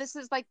 Yeah. Well, this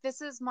is my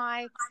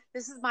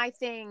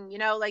thing,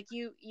 like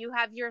you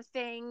have your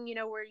thing,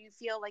 where you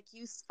feel like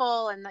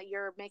useful and that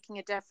you're making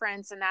a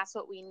difference. And that's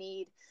what we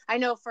need. I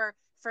know for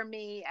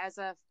me as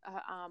a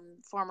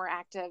former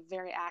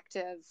very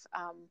active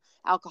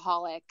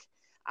alcoholic,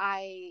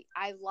 I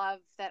love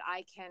that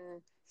I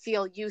can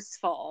feel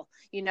useful,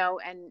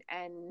 and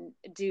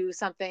do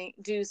something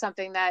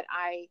that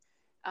I,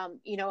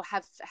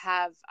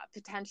 have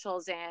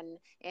potentials in.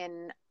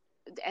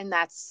 And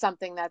that's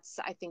something that's,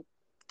 I think,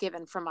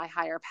 given from my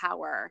higher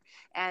power,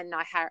 and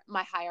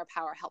my higher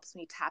power helps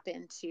me tap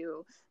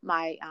into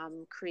my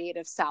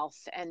creative self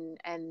and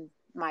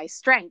my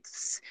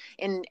strengths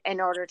in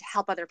order to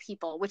help other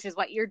people, which is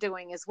what you're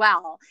doing as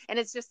well. And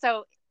it's just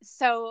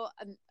so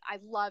I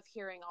love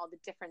hearing all the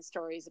different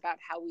stories about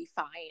how we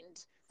find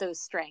those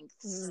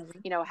strengths,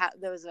 how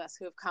those of us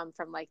who have come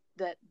from like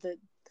the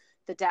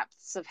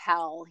depths of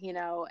hell,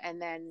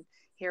 and then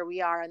here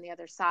we are on the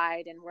other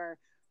side, and we're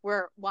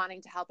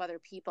wanting to help other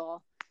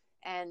people.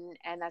 And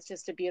that's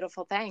just a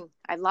beautiful thing.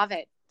 I love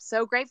it.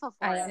 So grateful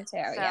for it. I am too.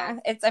 Yeah.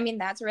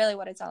 That's really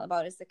what it's all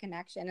about, is the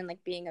connection and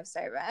like being of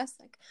service,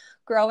 like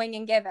growing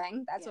and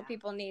giving. That's what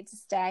people need to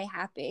stay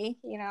happy,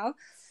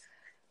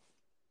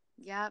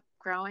 Yep.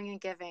 Growing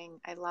and giving.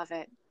 I love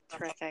it.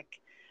 Terrific.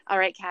 All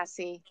right,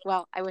 Cassie.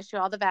 Well, I wish you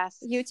all the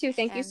best. You too.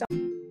 Thank you so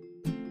much.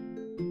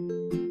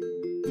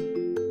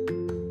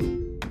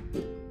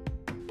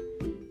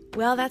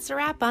 Well, that's a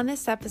wrap on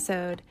this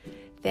episode.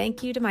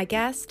 Thank you to my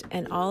guest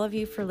and all of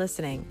you for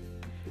listening.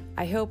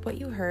 I hope what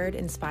you heard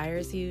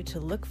inspires you to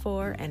look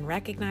for and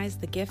recognize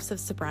the gifts of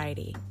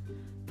sobriety.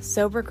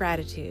 Sober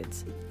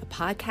Gratitudes, a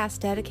podcast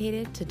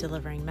dedicated to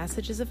delivering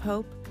messages of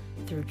hope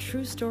through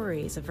true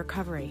stories of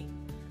recovery.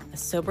 A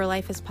sober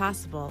life is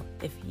possible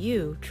if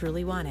you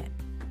truly want it.